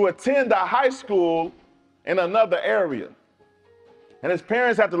to attend a high school in another area. And his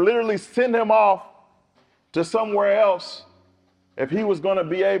parents had to literally send him off to somewhere else if he was going to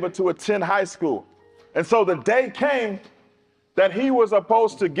be able to attend high school. And so the day came that he was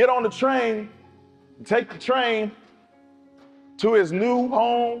supposed to get on the train, take the train to his new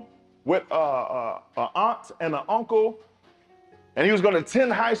home with an aunt and an uncle, and he was going to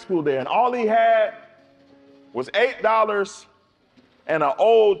attend high school there. And all he had was $8 and an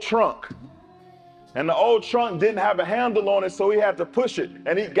old trunk. And the old trunk didn't have a handle on it, so he had to push it.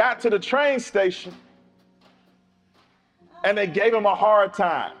 And he got to the train station, and they gave him a hard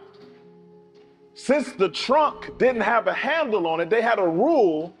time. Since the trunk didn't have a handle on it, they had a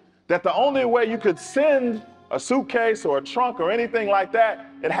rule that the only way you could send a suitcase or a trunk or anything like that,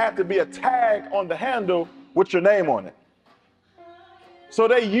 it had to be a tag on the handle with your name on it. So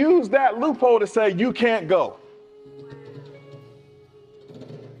they used that loophole to say, you can't go.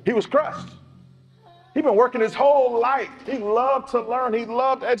 He was crushed. He'd been working his whole life. He loved to learn. He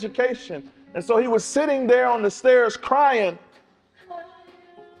loved education. And so he was sitting there on the stairs crying.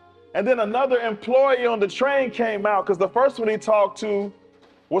 And then another employee on the train came out, because the first one he talked to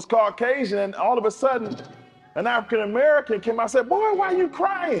was Caucasian. And all of a sudden, an African American came out and said, boy, why are you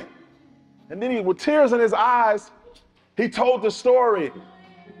crying? And then with tears in his eyes, he told the story.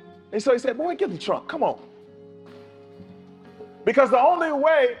 And so he said, boy, get the trunk, come on. Because the only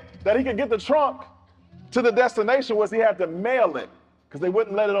way that he could get the trunk to the destination was he had to mail it, because they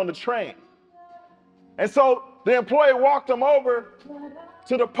wouldn't let it on the train. And so the employee walked him over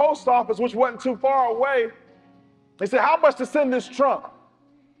to the post office, which wasn't too far away. They said, how much to send this trunk?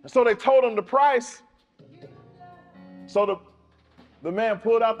 And so they told him the price. So the man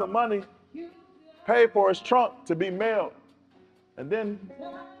pulled out the money, paid for his trunk to be mailed. And then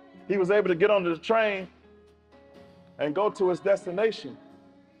he was able to get on the train and go to his destination.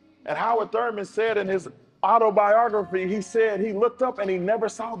 And Howard Thurman said in his autobiography, he said he looked up and he never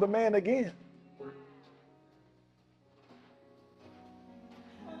saw the man again.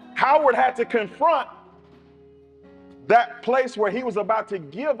 Howard had to confront that place where he was about to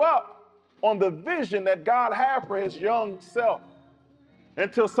give up on the vision that God had for his young self,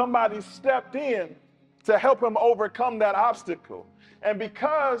 until somebody stepped in to help him overcome that obstacle. And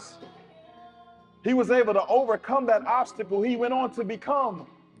because he was able to overcome that obstacle, he went on to become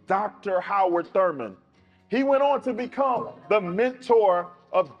Dr. Howard Thurman. He went on to become the mentor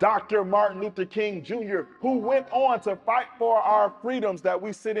of Dr. Martin Luther King Jr., who went on to fight for our freedoms that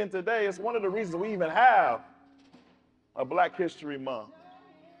we sit in today. It's one of the reasons we even have a Black History Month.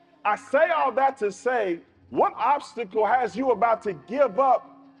 I say all that to say, what obstacle has you about to give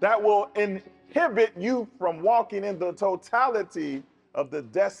up that will inhibit you from walking in the totality of the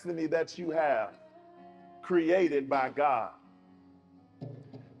destiny that you have created by God?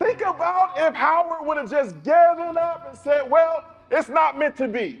 Think about if Howard would have just given up and said, well, it's not meant to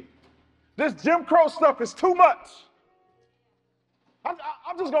be. This Jim Crow stuff is too much. I'm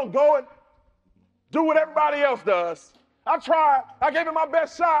just going to go and do what everybody else does I tried. I gave it my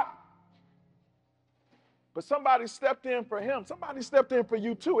best shot. But somebody stepped in for him. Somebody stepped in for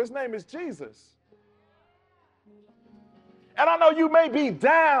you too. His name is Jesus. And I know you may be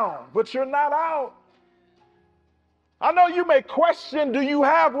down, but you're not out. I know you may question, do you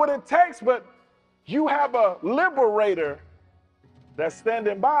have what it takes? But you have a liberator that's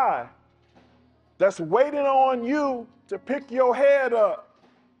standing by, that's waiting on you to pick your head up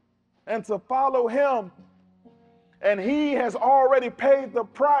and to follow him. And he has already paid the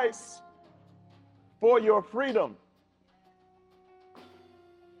price for your freedom.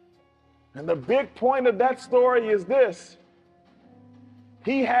 And the big point of that story is this.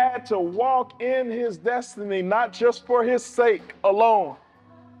 He had to walk in his destiny, not just for his sake alone,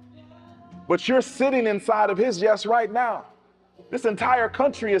 but you're sitting inside of his yes right now. This entire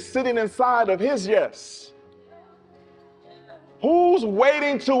country is sitting inside of his yes. Who's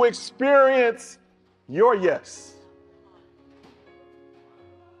waiting to experience your yes?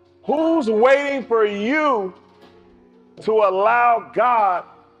 Who's waiting for you to allow God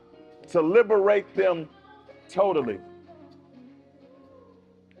to liberate them totally?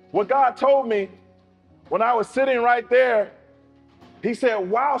 What God told me when I was sitting right there, he said,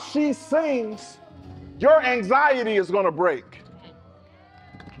 while she sings, your anxiety is going to break.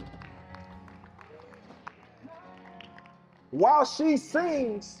 While she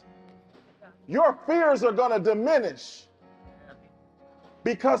sings, your fears are going to diminish.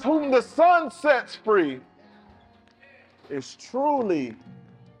 Because whom the Son sets free is truly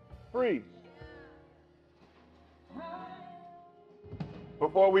free.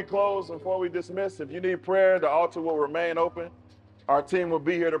 Before we close, before we dismiss, if you need prayer, the altar will remain open. Our team will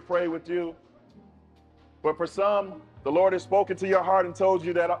be here to pray with you. But for some, the Lord has spoken to your heart and told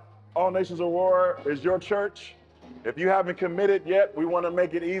you that All Nations Aurora is your church. If you haven't committed yet, we want to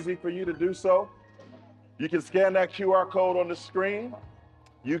make it easy for you to do so. You can scan that QR code on the screen.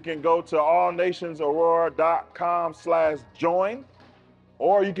 You can go to allnationsaurora.com/join,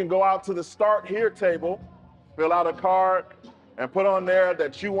 or you can go out to the Start Here table, fill out a card, and put on there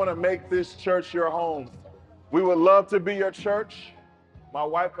that you want to make this church your home. We would love to be your church. My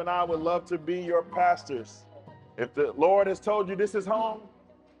wife and I would love to be your pastors. If the Lord has told you this is home,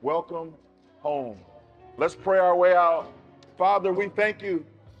 welcome home. Let's pray our way out. Father, we thank you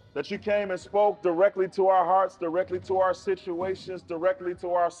that you came and spoke directly to our hearts, directly to our situations, directly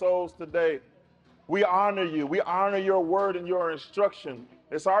to our souls today. We honor you. We honor your word and your instruction.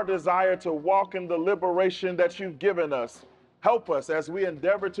 It's our desire to walk in the liberation that you've given us. Help us as we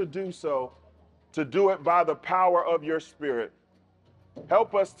endeavor to do so, to do it by the power of your Spirit.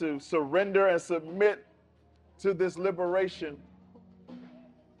 Help us to surrender and submit to this liberation,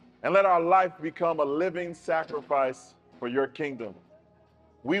 and let our life become a living sacrifice for your kingdom.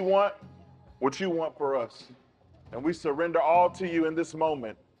 We want what you want for us, and we surrender all to you in this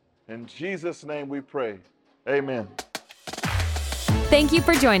moment. In Jesus' name we pray. Amen. Thank you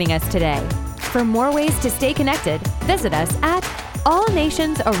for joining us today. For more ways to stay connected, visit us at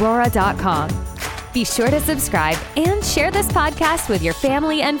allnationsaurora.com. Be sure to subscribe and share this podcast with your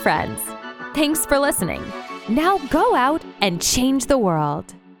family and friends. Thanks for listening. Now go out and change the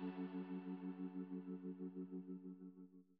world.